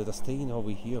people that are staying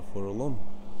over here for a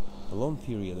long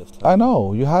period of time. I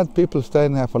know, you had people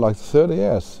staying here for like 30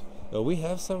 years. We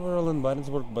have several in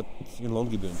Barentsburg, but in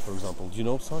Longyearbyen, for example, do you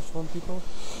know such one people?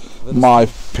 My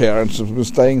parents have been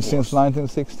staying since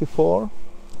 1964.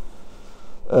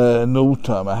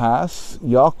 Nordtømme has.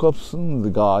 Jacobsen, the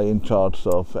guy in charge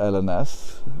of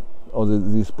LNS, or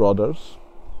these brothers.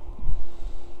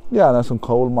 Yeah, there's some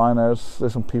coal miners,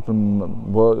 there's some people,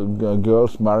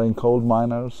 girls marrying coal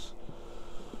miners.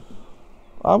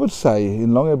 I would say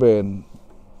in Longyearbyen,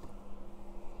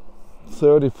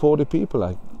 30, 40 people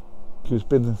like who's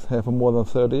been here for more than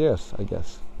 30 years, I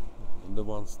guess. The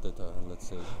ones that are, let's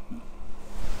say,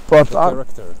 But the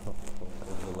character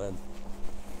of the land.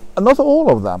 not all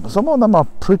of them. Some of them are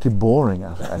pretty boring,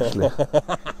 actually.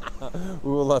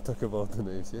 We will not talk about the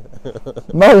names, yeah?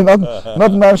 No,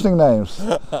 not mentioning names.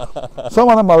 Some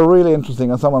of them are really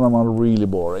interesting and some of them are really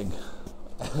boring.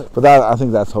 But I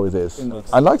think that's how it is.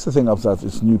 I like the thing of that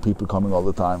it's new people coming all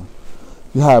the time.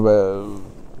 You have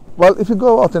well, if you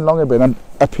go out in Longyearbyen and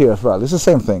up here as well, it's the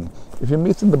same thing. If you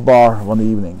meet in the bar one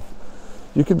evening,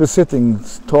 you could be sitting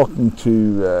talking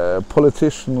to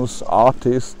politicians,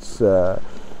 artists,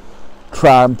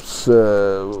 tramps,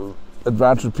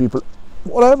 adventure people,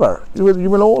 whatever. You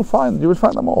will find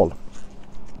them all.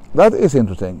 That is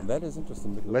interesting. That is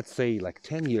interesting. Let's say like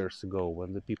 10 years ago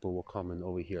when the people were coming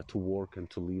over here to work and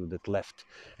to live that left.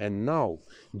 And now,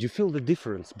 do you feel the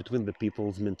difference between the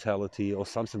people's mentality or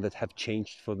something that have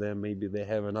changed for them? Maybe they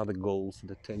have another goals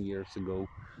than 10 years ago.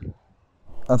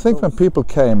 I think when people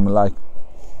came like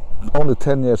only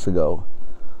 10 years ago,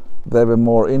 they were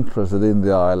more interested in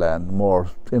the island, more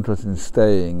interested in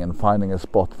staying and finding a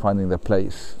spot, finding their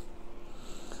place.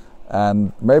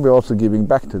 And maybe also giving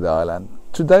back to the island.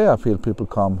 Today I feel people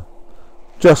come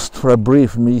just for a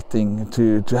brief meeting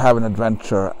to have an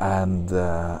adventure and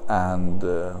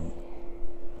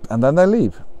then they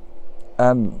leave.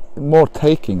 And more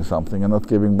taking something and not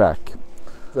giving back.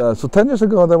 So 10 years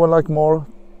ago they were like more,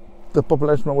 the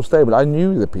population was more stable. I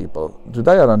knew the people.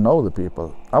 Today I don't know the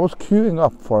people. I was queuing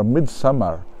up for a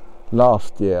midsummer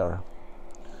last year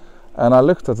and I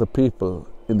looked at the people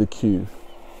in the queue.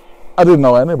 I didn't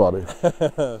know anybody.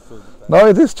 No,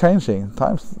 it is changing.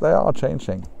 Times, they are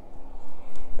changing.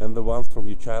 And the ones from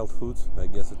your childhood, I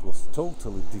guess it was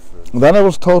totally different. Then it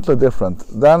was totally different.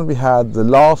 Then we had the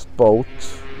last boat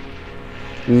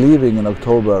leaving in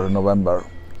October, November,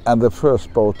 and the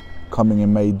first boat coming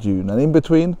in May, June. And in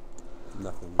between,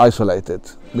 Nothing. isolated.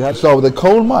 So the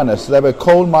coal miners, they were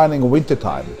coal mining winter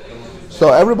time.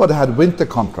 So everybody had winter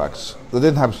contracts. They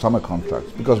didn't have summer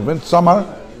contracts because summer,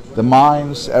 the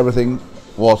mines, everything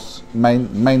was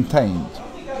maintained.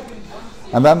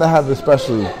 And then they had the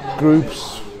special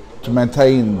groups to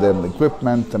maintain the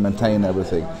equipment and maintain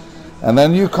everything. And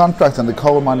then new contracts and the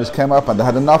coal miners came up and they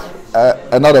had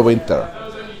another winter.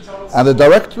 And the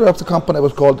director of the company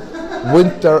was called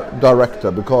Winter Director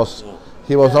because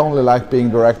he was only like being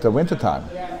director wintertime.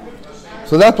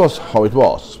 So that was how it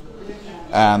was.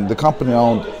 And the company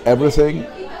owned everything,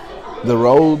 the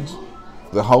road,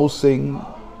 the housing,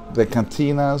 the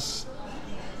cantinas,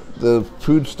 the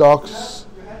food stocks,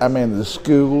 the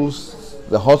schools,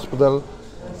 the hospital,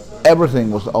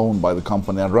 everything was owned by the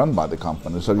company and run by the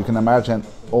company. So you can imagine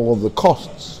all the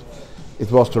costs it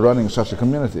was to running such a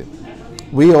community.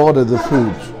 We ordered the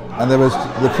food and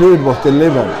the food was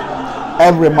delivered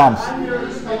every month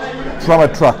from a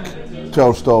truck to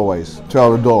our storeways, to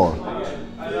our door.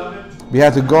 We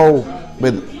had to go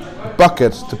with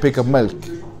buckets to pick up milk,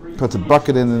 put the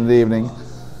bucket in the evening,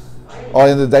 or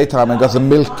in the daytime and got the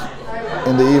milk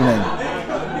in the evening.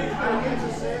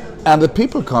 And the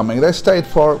people coming, they stayed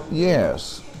for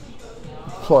years.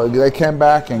 So they came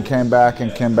back and came back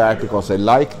and came back because they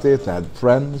liked it, they had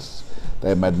friends,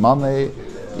 they made money,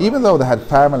 even though they had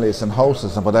families and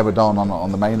houses and whatever down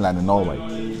on the mainland in Norway.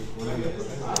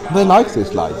 They liked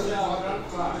this life.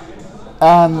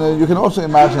 And you can also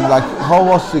imagine like how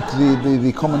was the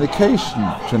communication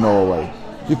to Norway.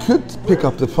 You could pick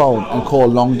up the phone and call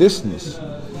long distance,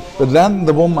 but then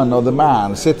the woman or the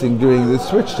man sitting doing the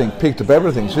switching picked up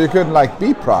everything, so you couldn't like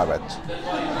be private.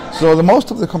 So the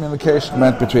most of the communication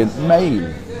went between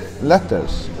mail,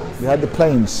 letters. We had the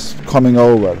planes coming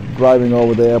over, driving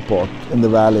over the airport in the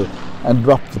valley and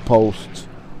dropped the post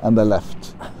and they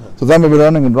left. So then we were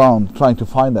running around trying to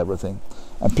find everything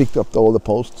and picked up all the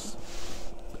posts.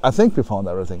 I think we found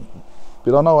everything.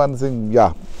 We don't know anything,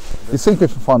 yeah. We think we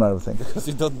found everything. Because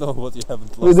you don't know what you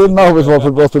haven't lost. We didn't know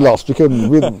what we lost. We couldn't.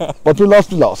 What we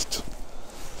lost, we lost.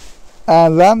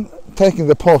 And then taking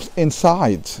the post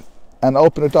inside and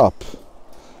open it up,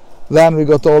 then we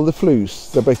got all the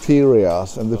flus, the bacteria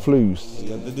and the flus.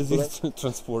 Yeah, the disease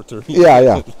transporter.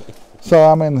 Yeah. So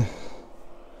I mean,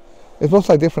 it was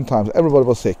like different times. Everybody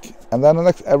was sick, and then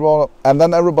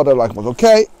everybody like was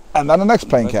okay, and then the next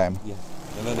plane came. Yeah,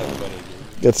 and then everybody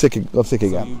Got sick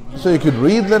again. So you could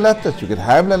read the letters, you could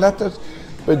have the letters,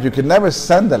 but you could never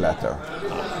send a letter.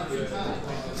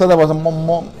 So there was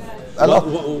one-way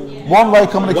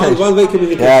communication. One-way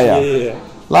communication. Yeah.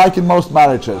 Like in most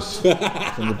marriages.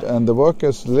 And the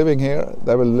workers living here,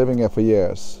 they were living here for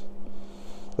years.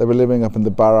 They were living up in the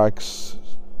barracks,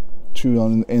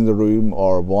 2 in the room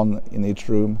or 1 in each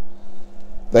room.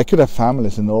 They could have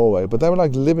families in Norway, but they were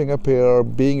like living up here,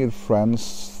 being with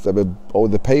friends.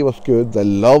 The pay was good. They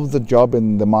loved the job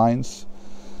in the mines,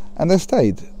 and they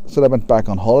stayed. So they went back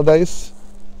on holidays,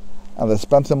 and they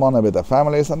spent the money with their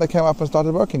families, and they came up and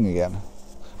started working again.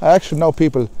 I actually know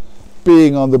people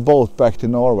being on the boat back to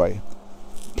Norway,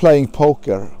 playing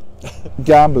poker,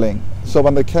 gambling. So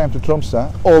when they came to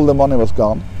Tromsø, all the money was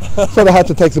gone. So they had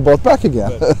to take the boat back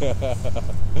again.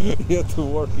 You had to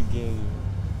work again.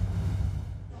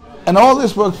 And all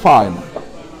this worked fine.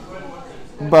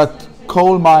 But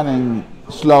coal mining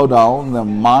slowed down. The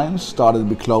mines started to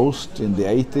be closed in the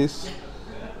 80s.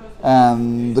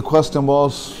 And the question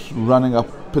was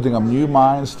putting up new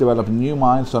mines, developing new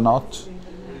mines or not.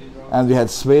 And we had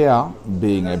Svea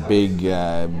being a big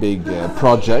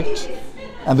project.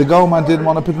 And the government didn't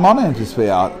want to put money into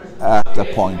Svea at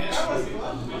that point.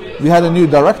 We had a new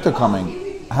director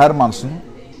coming, Hermansen.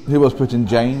 He was put in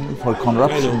jail for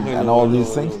corruption and all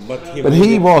these things. But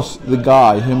he was the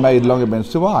guy who made Longyearbyen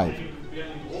survive. I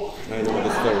know the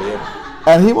story, yeah.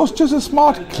 And he was just a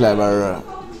smart, clever...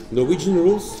 Norwegian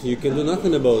rules, you can do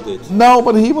nothing about it. No,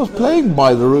 but he was playing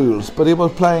by the rules, but he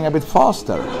was playing a bit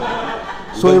faster.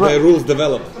 So the rules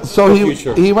develop. So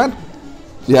he went...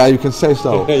 Yeah, you can say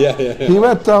so. Yeah. He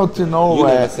went down to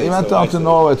Norway. He went down to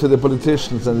Norway to the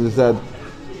politicians and he said,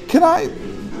 "Can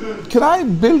I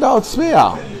build out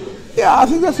Svea? Yeah, I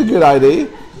think that's a good idea."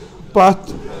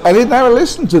 And he never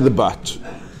listened to the but.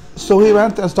 So he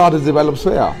went and started to develop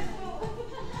Svea.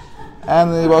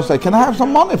 And he was like, "Can I have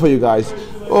some money for you guys?"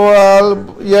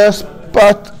 "Well, yes,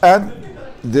 but..." And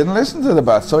didn't listen to the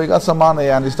but. So he got some money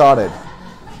and he started.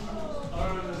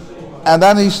 And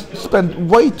then he spent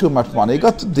way too much money. He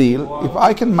got the deal, if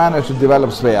I can manage to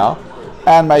develop Svea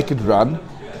and make it run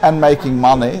and making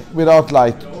money without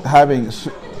like having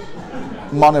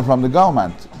money from the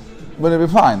government, will it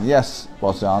be fine? Yes,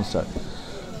 was the answer.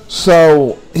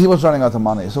 So he was running out of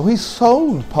money. So he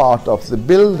sold part of the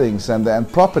buildings and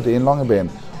property in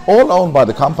Longyearbyen, all owned by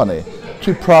the company,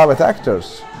 to private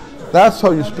actors. That's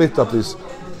how you split up this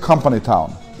company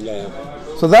town. Yeah.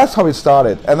 So that's how it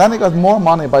started. And then he got more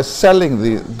money by selling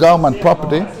the government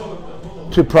property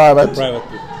to private.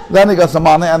 Then he got some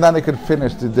money and then he could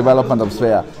finish the development of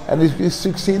Svea. And he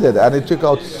succeeded and he took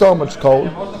out so much coal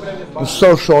in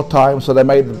so short time, so they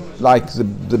made like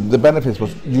the benefits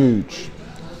was huge.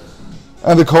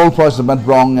 And the coal prices went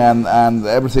wrong and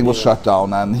everything was shut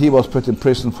down and he was put in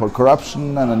prison for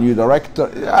corruption and a new director,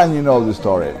 and you know the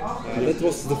story. And that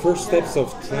was the first steps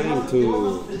of trying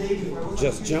to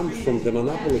just jump from the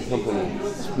monopoly company.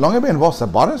 Longyearbyen was at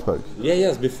Barentsburg.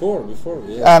 Yes, before.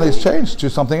 Yeah. And it's changed to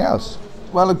something else.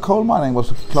 Well, the coal mining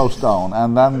was closed down,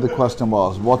 and then the question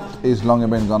was, what is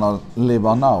Longyearbyen gonna live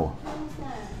on now?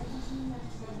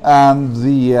 And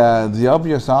the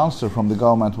obvious answer from the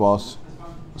government was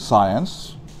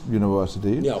science,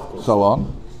 university, so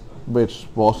on, which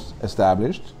was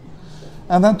established,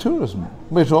 and then tourism,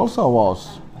 which also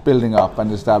was building up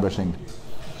and establishing.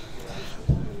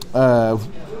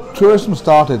 Tourism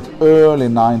started early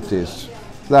 90s.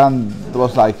 Then there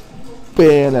was like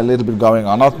barely a little bit going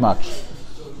on, not much,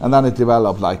 and then it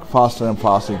developed like faster and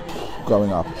faster,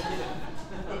 going up.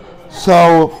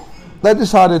 So they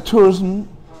decided tourism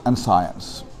and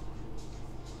science.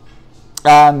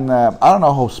 And I don't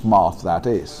know how smart that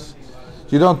is.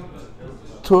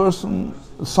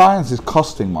 Science is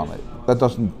costing money. That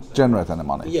doesn't generate any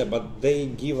money. Yeah, but they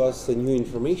give us a new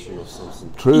information or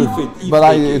something. True,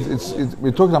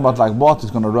 we're talking about like what is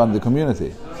going to run the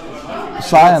community.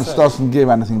 Science doesn't give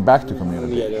anything back to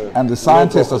community. And the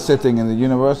scientists are sitting in the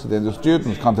university and the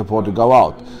students can't afford to go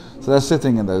out. So they're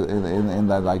sitting in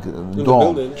the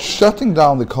dorm. Shutting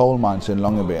down the coal mines in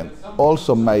Longyearbyen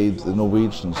also made the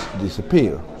Norwegians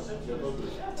disappear.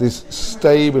 This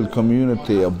stable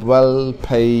community of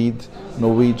well-paid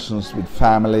Norwegians with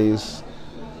families,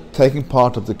 taking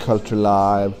part of the cultural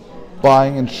life,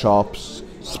 buying in shops,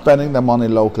 spending their money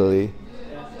locally,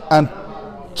 and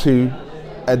to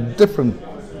a different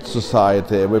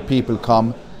society where people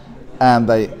come and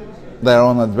they're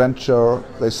on adventure,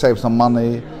 they save some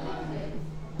money,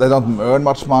 they don't earn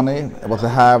much money, what they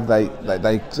have,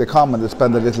 they come and they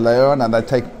spend a little they earn, and they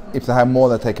take, if they have more,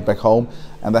 they take it back home,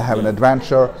 and they have an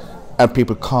adventure, and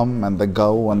people come and they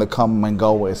go, and they come and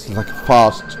go. It's like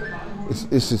fast,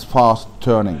 it's fast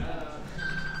turning.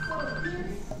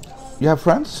 You have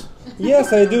friends?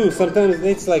 Yes, I do. Sometimes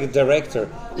it's like director.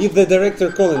 If the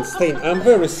director calls Stein, I'm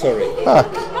very sorry.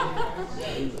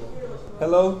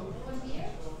 Hello?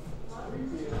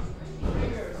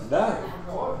 Да.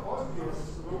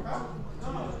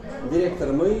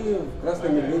 Директор, мы в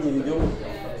Красном Медведе ведем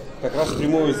как раз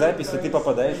прямую запись, и ты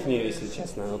попадаешь в нее, если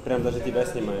честно. Вот прям даже тебя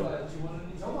снимаем.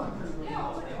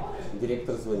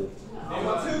 Директор звонит.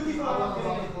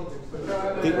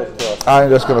 Ты вот класс. I'm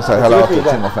just gonna say hello to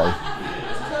Timothy.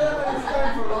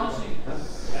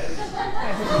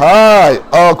 Hi!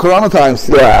 Oh, Corona times,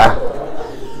 yeah.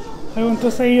 I want to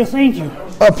say you thank you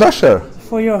Oh, pleasure.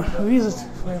 for your visit,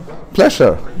 for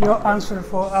Pleasure. your answer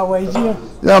for our idea.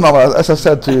 Yeah, no, as I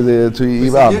said to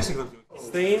Ivan.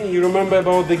 Stein, you remember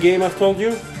about the game I've told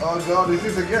you? Oh God, is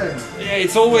this a game? Yeah,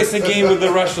 it's always a game with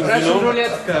the Russians, you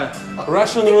know?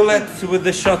 Russian roulette with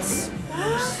the shots.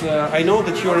 I know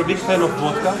that you're a big fan of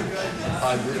vodka.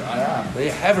 I am.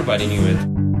 Everybody knew it.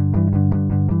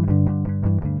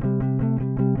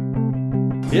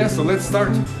 Yeah, so let's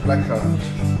start. Blackcurrant.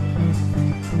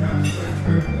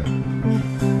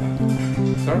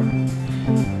 Sorry?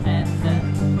 And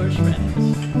horseradish.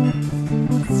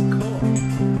 It's cool.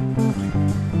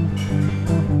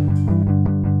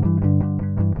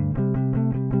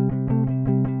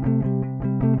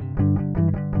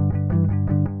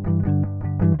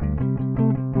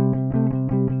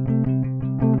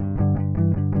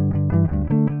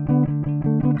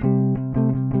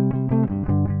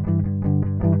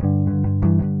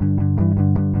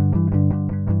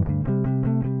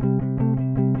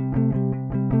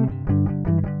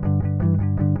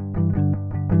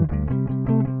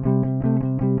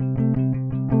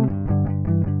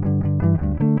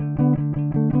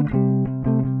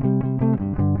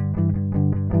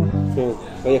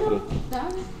 Поехали.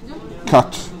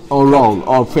 Cut or roll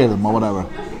or film or whatever.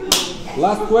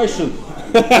 Last question.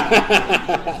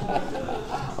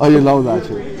 Oh, you know that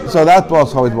too. So that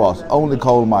was how it was. Only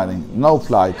coal mining, no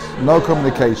flights, no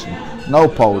communication, no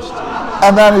post.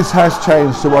 And then it has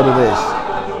changed to what it is.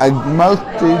 A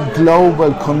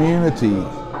multi-global community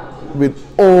with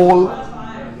all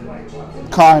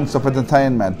kinds of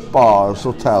entertainment, bars,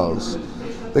 hotels,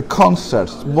 the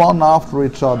concerts, one after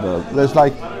each other. There's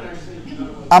like,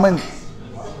 I mean,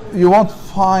 you won't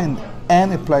find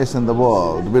any place in the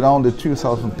world with only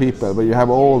 2,000 people where you have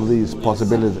all these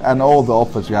possibilities and all the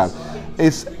offers you have.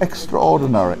 It's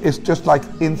extraordinary. It's just like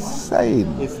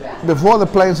insane. Before the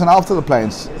planes and after the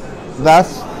planes,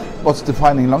 that's what's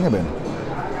defining Longyearbyen.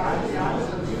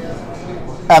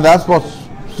 And that's what's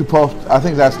supposed, I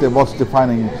think that's what's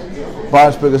defining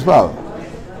Barentsburg as well.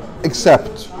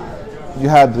 Except you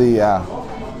had the,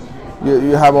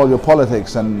 you have all your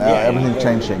politics and everything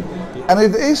changing. And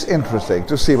it is interesting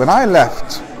to see, when I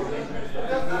left,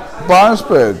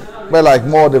 Barentsburg were like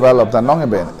more developed than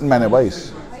Longyearbyen in many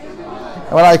ways.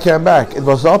 And when I came back, it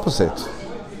was the opposite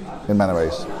in many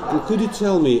ways. Could you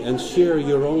tell me and share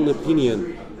your own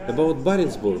opinion about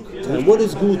Barentsburg? What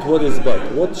is good, what is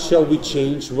bad? What shall we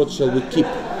change, what shall we keep?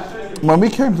 When we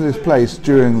came to this place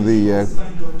during the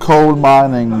coal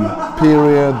mining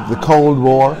period, the Cold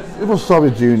War, it was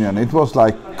Soviet Union. It was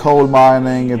like coal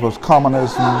mining, it was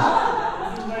communism.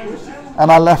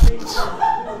 And I left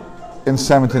in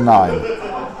 '79.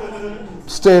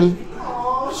 Still,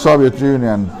 Soviet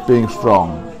Union being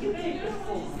strong.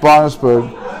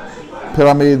 Barentsburg,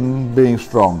 Pyramiden being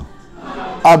strong.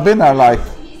 I've been there like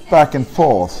back and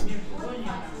forth,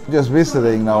 just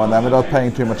visiting now and then without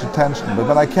paying too much attention. But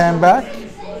when I came back,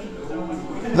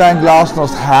 then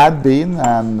Glasnost had been,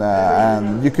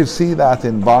 and you could see that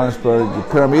in Barentsburg.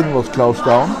 Pyramiden was closed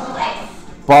down.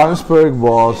 Barentsburg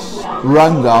was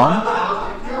run down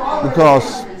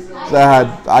because they had,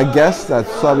 I guess, that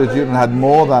Soviet Union had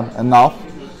more than enough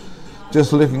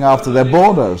just looking after their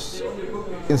borders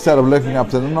instead of looking up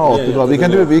to the north. Because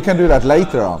we can do that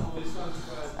later on.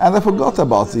 And they forgot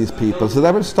about these people, so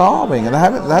they were starving, and they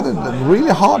had a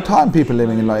really hard time, people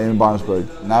living in Barentsburg.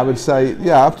 And I would say,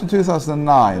 yeah, up to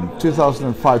 2009,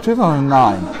 2005,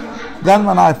 2009, then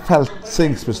when I felt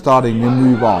things were starting to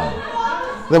move on.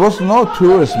 There was no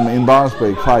tourism in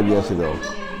Barentsburg 5 years ago.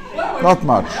 Not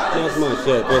much. Not much,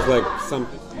 yeah, it was like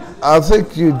something. I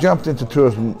think you jumped into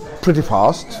tourism pretty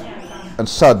fast and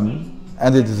sudden,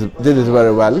 and did it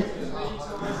very well.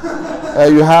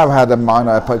 You have had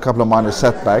a couple of minor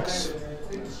setbacks,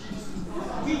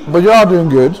 but you are doing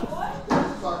good.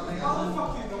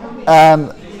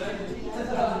 And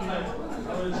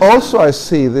also I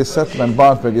see this settlement in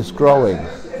Barentsburg is growing.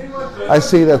 I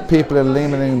see that people in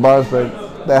living in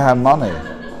Barentsburg, they have money.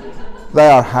 They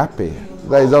are happy.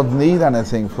 They don't need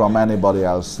anything from anybody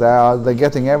else. They're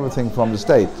getting everything from the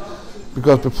state.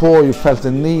 Because before you felt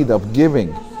the need of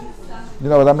giving. You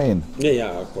know what I mean?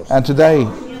 Yeah, of course. And today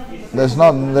there's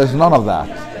none of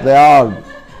that. They are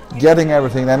getting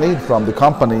everything they need from the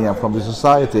company and from the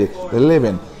society they live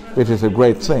in, which is a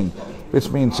great thing. Which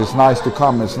means it's nice to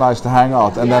come, it's nice to hang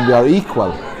out, and then we are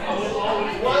equal.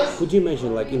 Could you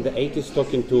imagine, like in the 80s,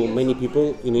 talking to many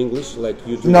people in English, like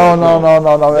you do? No.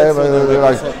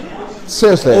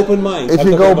 Seriously, open mind. If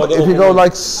you go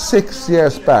like 6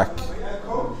 years back,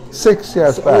 6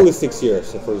 years back. Only 6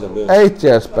 years, for example. 8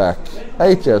 years back.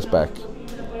 8 years back.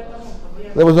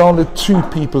 There was only 2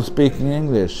 people speaking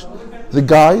English: the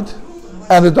guide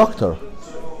and the doctor.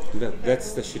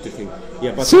 That's the shitty thing.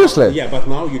 Yeah, but seriously. Yeah, but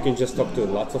now you can just talk to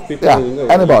lots of people. Yeah,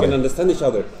 anybody. You can understand each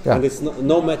other, yeah. And it's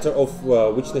no matter of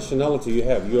which nationality you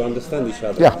have. You understand each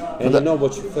other. Yeah, and you know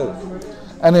what you feel.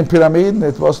 And in Pyramiden,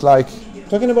 it was like.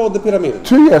 Talking about the pyramid.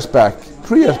 2 years back,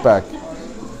 3 years back,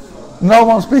 no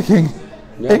one speaking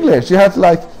English. You had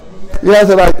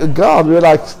to God, we were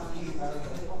like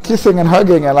kissing and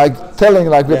hugging and like telling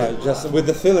like. Yeah, just with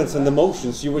the feelings and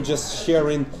emotions, you were just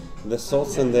sharing the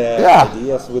thoughts and the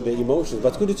ideas with the emotions.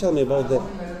 But could you tell me about the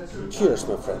cheers,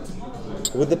 my friend,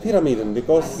 with the pyramid?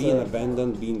 Because being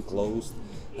abandoned, being closed,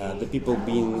 the people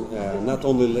being not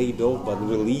only laid off but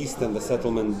released, and the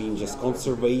settlement being just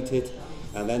conservated.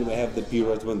 And then we have the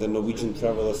period when the Norwegian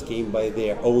travelers came by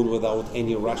their own without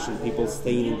any Russian people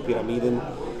staying in Pyramiden,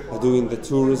 doing the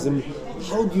tourism.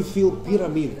 How do you feel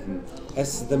Pyramiden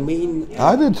as the main...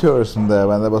 I did tourism there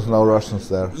when there was no Russians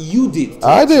there. You did?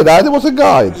 I did. I was a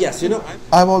guide. Yes, you know...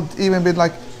 I would even be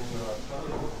like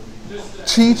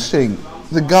teaching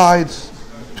the guides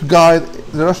to guide,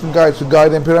 the Russian guides to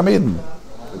guide in Pyramiden.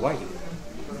 Why?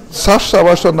 Sasha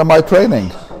was under my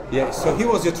training. Yeah, so he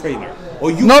was your trainer. Or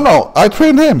you No, I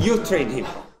trained him. You trained him.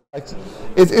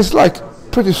 It's like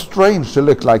pretty strange to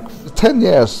look like 10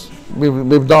 years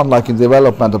we've done like in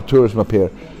development of tourism up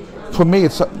here. For me,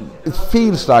 it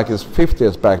feels like it's 50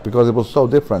 years back because it was so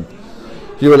different.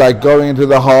 You were like going into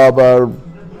the harbor,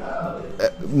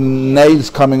 nails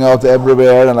coming out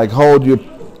everywhere, and like how do you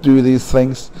do these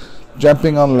things?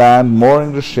 Jumping on land,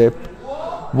 mooring the ship,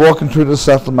 walking through the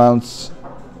settlements,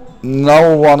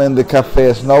 no one in the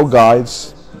cafes, no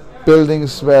guides.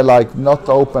 Buildings were like not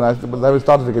open. They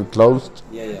started to get closed.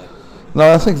 Yeah.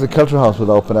 No, I think the culture house was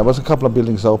open. There was a couple of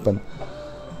buildings open.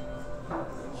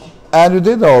 And we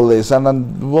did all this, and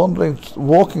I'm wondering,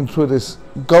 walking through this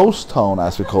ghost town,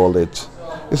 as we called it.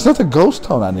 It's not a ghost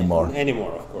town anymore.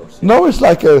 Anymore, of course. No, it's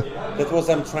like a. That was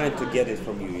I'm trying to get it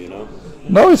from you, you know.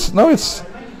 No, it's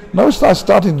like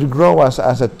starting to grow as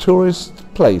a tourist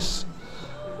place.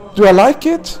 Do I like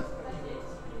it?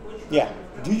 Yeah.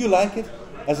 Do you like it?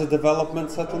 As a development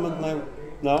settlement now?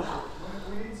 No?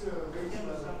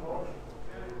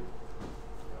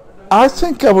 I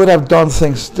think I would have done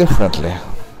things differently.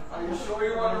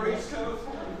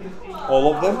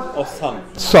 All of them or some?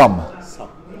 Some.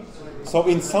 So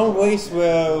in some ways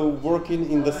we're working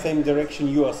in the same direction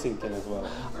you are thinking as well.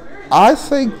 I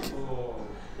think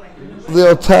the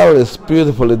hotel is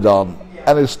beautifully done,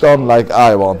 and it's done like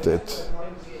I want it.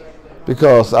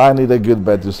 Because I need a good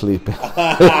bed to sleep in.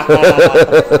 yeah.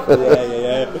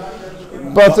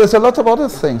 But there's a lot of other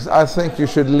things I think you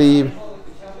should leave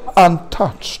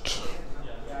untouched.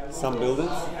 Some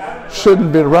buildings?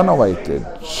 Shouldn't be renovated.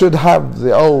 Should have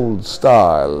the old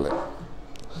style.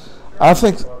 I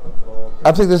think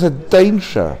there's a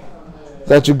danger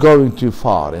that you're going too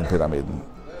far in Pyramiden.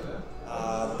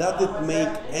 Does it make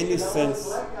any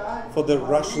sense for the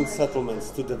Russian settlements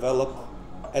to develop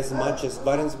as much as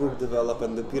Barentsburg developed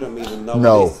and the Pyramiden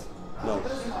nowadays? No.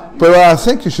 But what I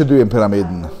think you should do in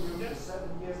Pyramiden.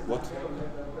 What?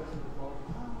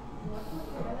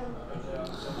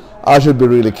 I should be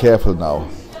really careful now.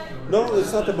 No,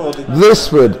 it's not about it.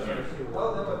 This would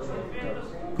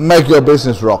make your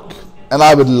business rock, and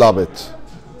I would love it,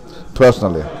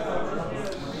 personally.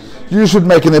 You should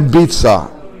make an Ibiza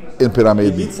in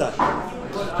Pyramiden.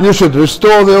 Ibiza? You should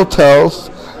restore the hotels,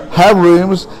 have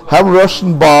rooms, have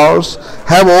Russian bars,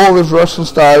 have all this Russian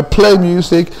style, play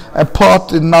music and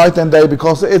party night and day,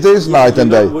 because it is night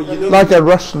and day. Like a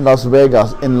Russian Las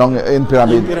Vegas in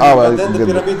Pyramiden. And then the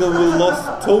Pyramiden will lose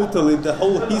totally the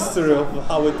whole history of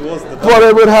how it was. But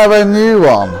it would have a new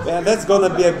one. Yeah, that's gonna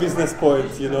be a business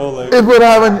point, you know. Like it would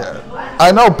have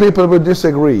I know people would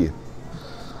disagree,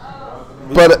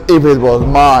 but if it was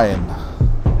mine,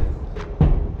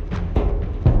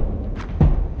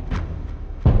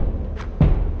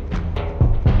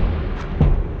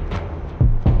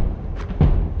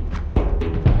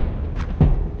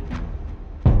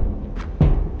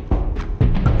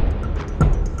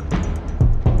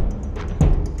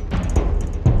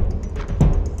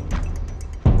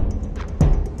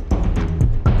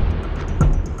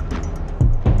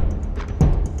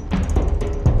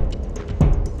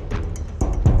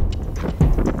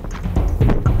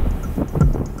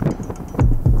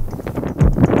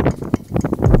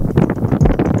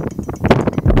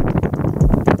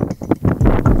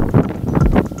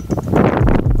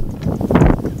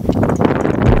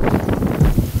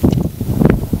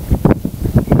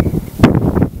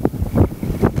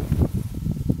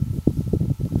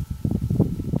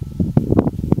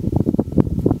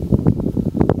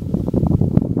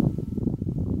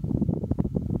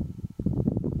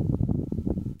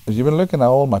 you've been looking at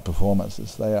all my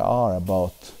performances, they are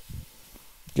about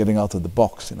getting out of the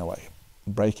box in a way,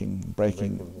 breaking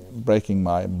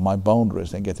my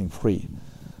boundaries and getting free,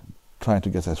 trying to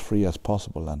get as free as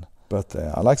possible. But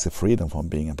I like the freedom from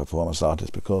being a performance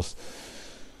artist, because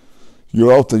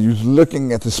you're out there, you're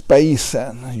looking at the space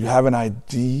and you have an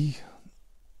idea,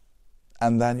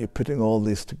 and then you're putting all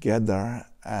this together,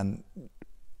 and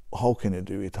how can you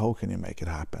do it? How can you make it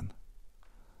happen?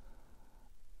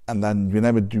 And then you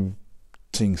never do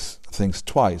things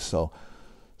twice,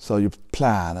 so you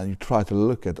plan and you try to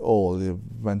look at all the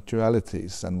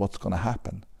eventualities and what's going to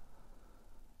happen,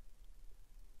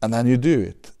 and then you do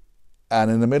it, and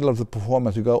in the middle of the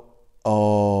performance you go,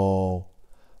 oh,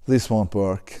 this won't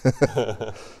work.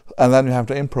 And then you have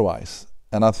to improvise,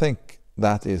 and I think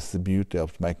that is the beauty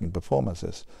of making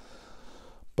performances.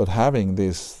 But having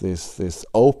this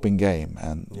open game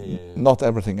and not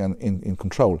everything in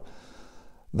control,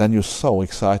 then you're so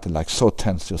excited, like so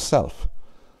tense yourself.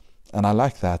 And I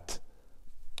like that.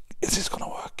 Is this going to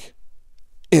work?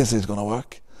 Is this going to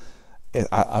work?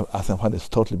 I find it's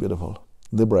totally beautiful,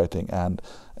 liberating, and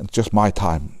it's just my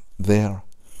time. There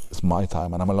is my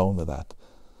time, and I'm alone with that.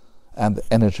 And the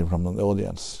energy from the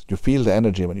audience. You feel the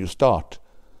energy when you start,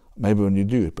 maybe when you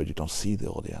do it, but you don't see the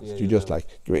audience. You just like,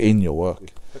 you're in your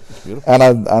work. It's beautiful.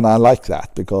 And I like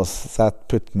that, because that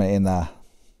put me in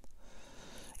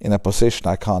a position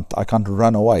I can't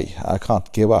run away. I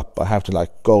can't give up. I have to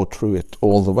like go through it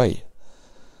all the way.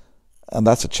 And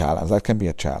that's a challenge. That can be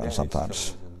a challenge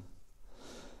sometimes.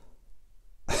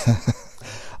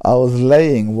 I was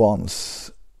laying once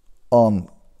on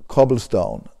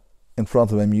cobblestone in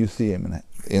front of a museum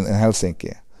in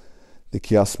Helsinki, the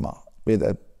Kiasma, with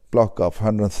a block of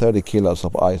 130 kilos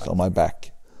of ice on my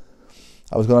back.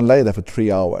 I was going to lay there for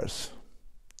 3 hours.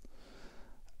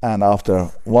 And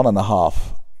after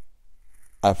 1.5,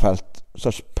 I felt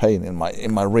such pain in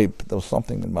my rib. There was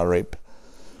something in my rib.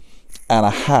 And I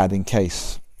had, in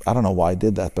case, I don't know why I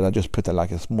did that, but I just put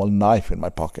like a small knife in my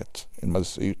pocket, in my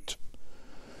suit.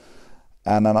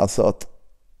 And then I thought,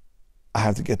 I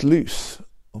have to get loose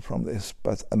from this.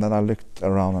 And then I looked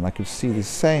around and I could see the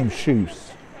same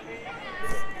shoes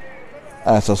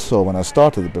as I saw when I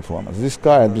started the performance. This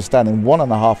guy had been standing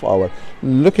 1.5 hours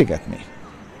looking at me.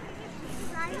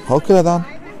 How could I then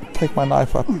take my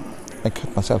knife up and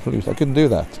cut myself loose? I couldn't do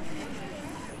that.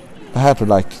 I had to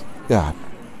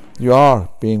you are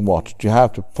being watched. You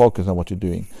have to focus on what you're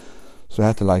doing. So I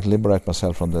had to liberate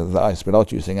myself from the ice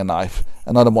without using a knife.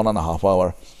 Another 1.5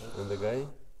 hours. And the guy,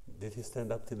 did he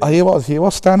stand up to the end? He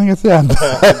was standing at the end.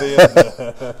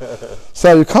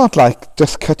 So you can't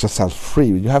just cut yourself free.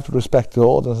 You have to respect the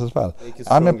audience as well.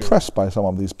 I'm impressed by some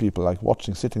of these people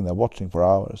sitting there watching for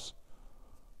hours.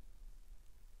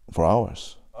 For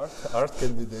hours. Art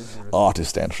can be dangerous. Art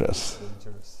is dangerous.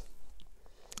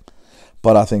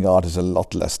 But I think art is a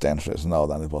lot less dangerous now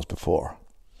than it was before,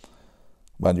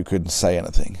 when you couldn't say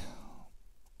anything.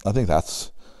 I think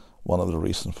that's one of the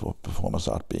reasons for performance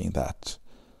art being that.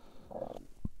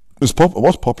 It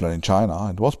was popular in China.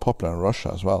 It was popular in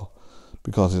Russia as well,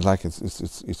 because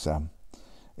it's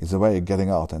a way of getting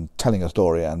out and telling a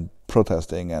story and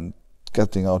protesting and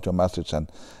getting out your message, and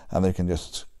they can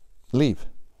just leave.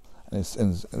 And it's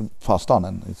fast on,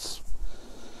 and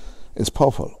it's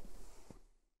powerful.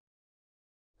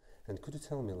 And could you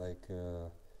tell me,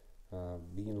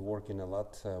 being working a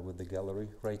lot with the gallery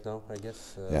right now, I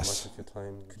guess, yes. much of your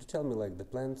time, could you tell me the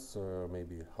plans, or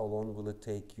maybe how long will it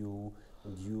take you?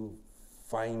 Do you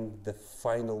find the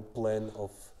final plan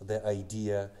of the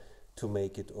idea to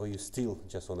make it, or you still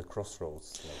just on a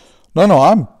crossroads?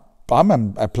 No,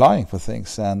 I'm applying for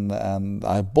things, and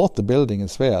I bought the building in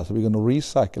Svea, so we're going to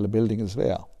recycle the building in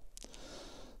Svea.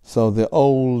 So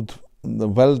the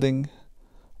welding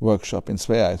workshop in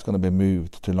Svea is going to be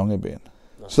moved to Longyearbyen.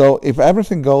 So if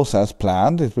everything goes as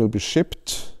planned, it will be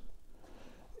shipped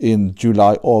in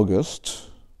July, August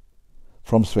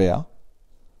from Svea,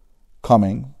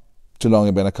 coming to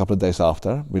Longyearbyen a couple of days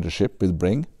after with a ship, with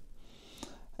Bring,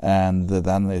 and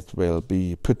then it will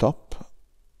be put up.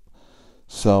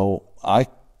 So I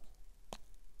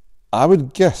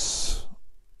would guess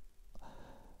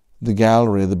the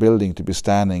gallery, the building, to be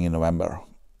standing in November.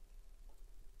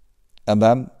 And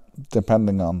then,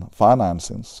 depending on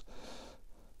financings,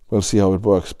 we'll see how it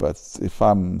works. But it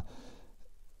will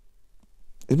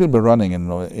be running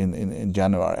in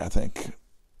January, I think.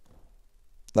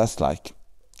 That's like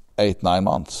 8-9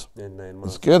 months. In 9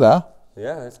 months. It's good, huh?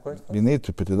 Yeah, it's quite fun. We need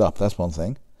to put it up, that's one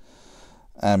thing.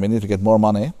 And we need to get more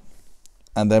money.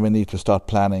 And then we need to start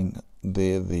planning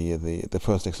the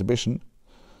first exhibition.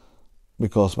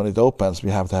 Because when it opens,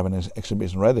 we have to have an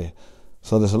exhibition ready.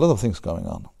 So there's a lot of things going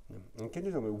on. And can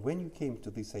you tell me, when you came to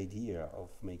this idea of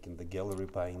making the gallery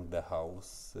behind the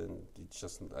house, and it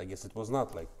just, I guess it was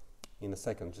not like in a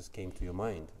second just came to your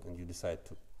mind and you decided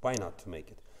to, why not to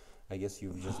make it? I guess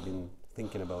you've just been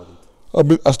thinking about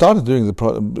it. I started doing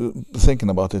thinking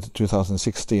about it in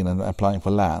 2016 and applying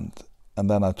for land. And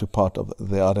then I took part of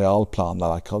the arealplan,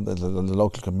 that I called the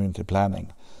local community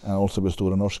planning, and also with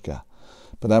Store Norske.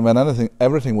 But then when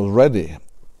everything was ready,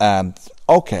 and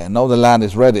okay, now the land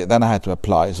is ready, then I had to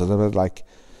apply. So there were like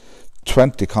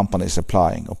 20 companies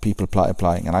applying, or people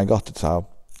applying, and I got it. So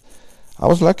I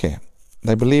was lucky.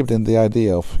 They believed in the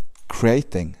idea of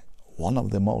creating one of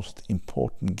the most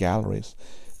important galleries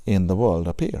in the world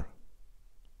up here.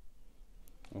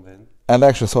 And I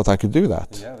actually thought I could do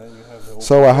that. Yeah, then you have the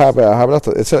so I have a lot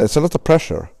of, it's a lot of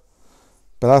pressure.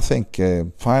 But I think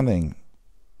finding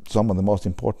some of the most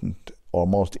important or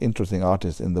most interesting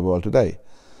artists in the world today,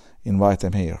 invite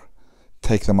them here,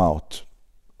 take them out,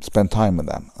 spend time with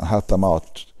them, and help them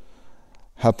out,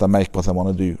 help them make what they want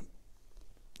to do.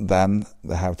 Then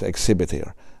they have to exhibit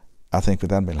here. I think we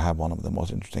then will have one of the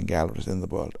most interesting galleries in the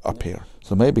world up here.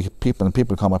 So maybe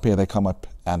people come up here, they come up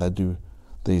and they do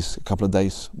these couple of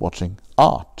days watching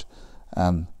art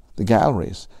and the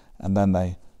galleries, and then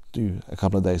they do a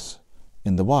couple of days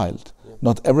in the wild.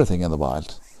 Not everything in the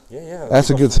wild. Yeah, that's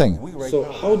a good thing. So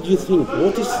how do you think,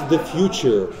 what is the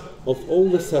future of all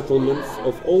the settlements,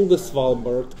 of all the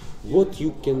Svalbard, what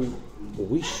you can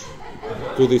wish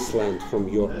to this land from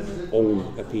your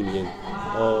own opinion?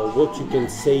 What you can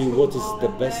say, what is the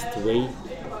best way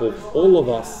of all of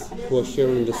us who are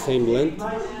sharing the same land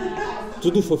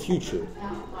to do for future?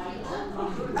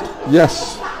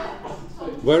 Yes.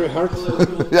 Very hard.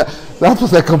 Yeah, that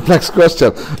was a complex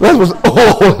question. That was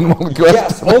all in one question.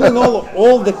 Yes, all in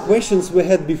all the questions we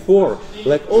had before,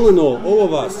 like all in all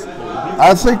of us.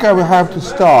 I think I will have to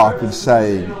start with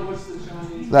saying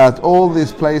that all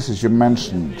these places you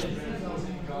mentioned,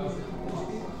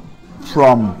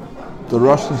 from the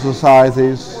Russian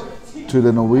societies to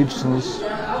the Norwegians,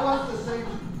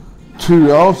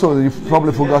 to also, you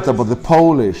probably forgot about the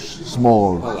Polish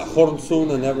small.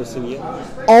 Hornzone and everything,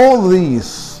 yeah. All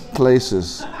these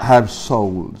places have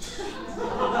souls,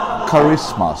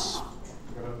 charismas.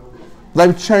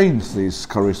 They've changed these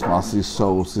charismas, these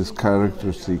souls, these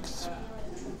characteristics.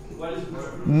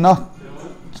 Not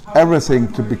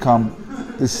everything to become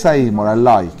the same or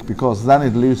alike, because then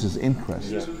it loses interest.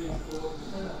 Yeah.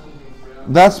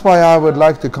 That's why I would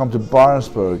like to come to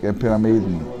Barentsburg and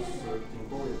Pyramiden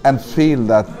and feel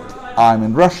that I'm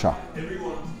in Russia.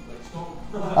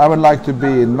 I would like to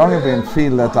be in Longyearbyen and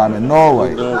feel that I'm in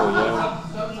Norway.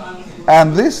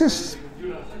 And this is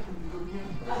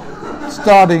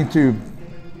starting to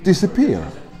disappear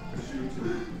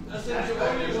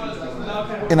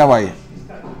in a way.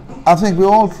 I think we're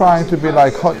all trying to be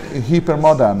like hyper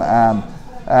modern and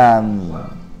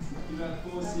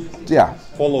yeah.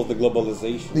 Follow the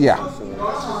globalization. Yeah.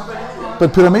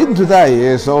 But Pyramiden today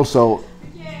is also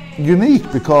unique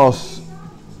because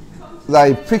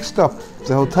they fixed up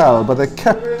the hotel, but they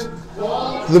kept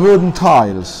the wooden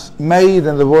tiles made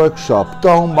in the workshop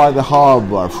down by the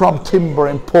harbor from timber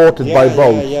imported by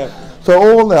boat. So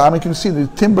all the, I mean, you can see the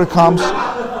timber comes,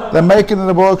 they make it in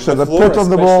the workshop, they put on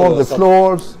the wall, the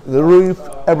floors, the roof,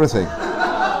 everything.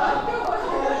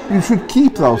 You should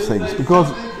keep those things because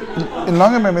in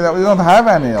Longyearbyen we don't have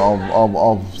any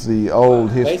of the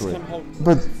old history.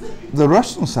 But the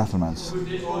Russian settlements,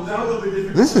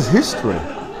 this is history,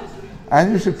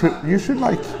 and you should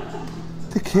like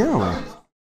take care of it.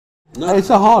 It's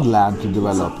a hard land to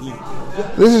develop.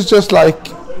 This is just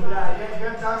like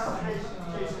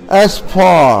as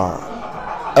far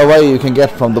away you can get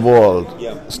from the world,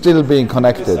 still being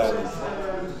connected.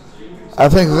 I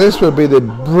think this will be the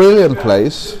brilliant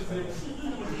place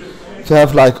to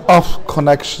have like off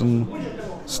connection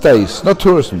stays, not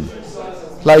tourism,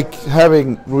 like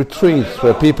having retreats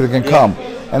where people can come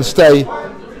and stay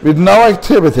with no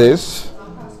activities,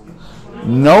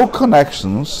 no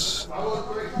connections,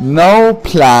 no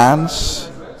plans,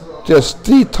 just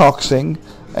detoxing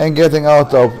and getting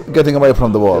away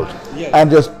from the world,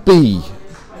 and just be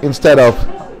instead of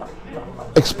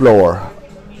explore.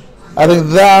 I think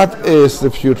that is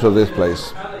the future of this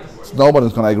place.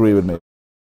 Nobody's going to agree with me.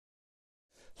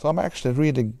 So I'm actually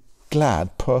really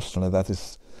glad personally that we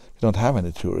don't have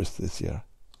any tourists this year.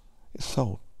 It's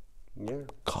so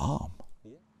calm.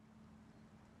 Yeah.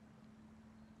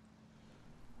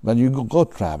 When you go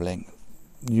traveling,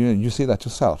 you see that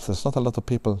yourself. There's not a lot of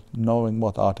people knowing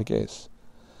what Arctic is.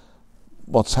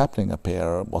 What's happening up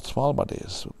here, what Svalbard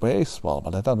is, where is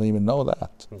Svalbard? I don't even know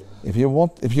that. If you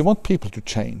want people to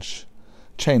change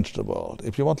the world,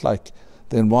 if you want like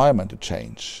the environment to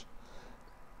change,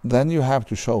 then you have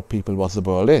to show people what the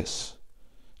world is.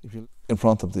 If you in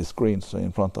front of these screens,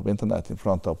 in front of internet, in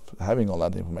front of having all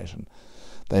that information,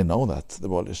 they know that the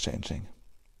world is changing.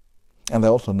 And they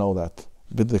also know that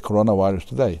with the coronavirus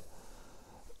today,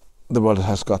 the world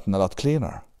has gotten a lot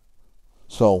cleaner.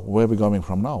 So where are we going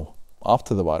from now?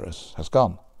 After the virus has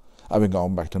gone, are we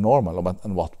going back to normal,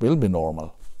 and what will be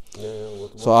normal?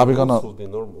 So are we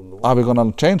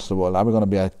gonna change the world? Are we gonna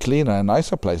be a cleaner and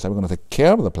nicer place? Are we gonna take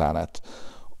care of the planet,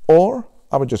 or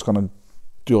are we just gonna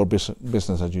do our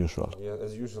business as usual? Yeah,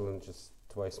 as usual, and just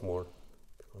twice more.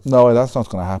 No, that's not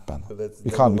gonna happen. We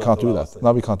can't do that.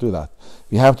 No, we can't do that.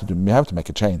 We have to make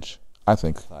a change, I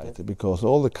think, because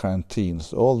all the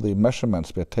quarantines, all the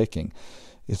measurements we are taking,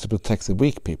 is to protect the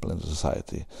weak people in the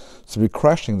society. So we're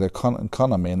crashing the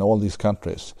economy in all these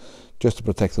countries just to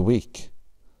protect the weak.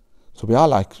 So we are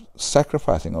like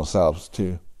sacrificing ourselves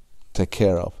to take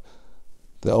care of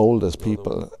the oldest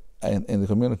people in the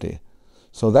community.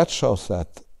 So that shows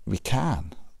that we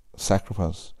can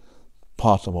sacrifice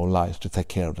parts of our lives to take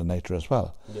care of the nature as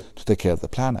well, to take care of the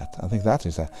planet. I think that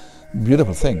is a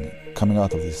beautiful thing coming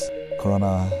out of this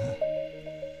corona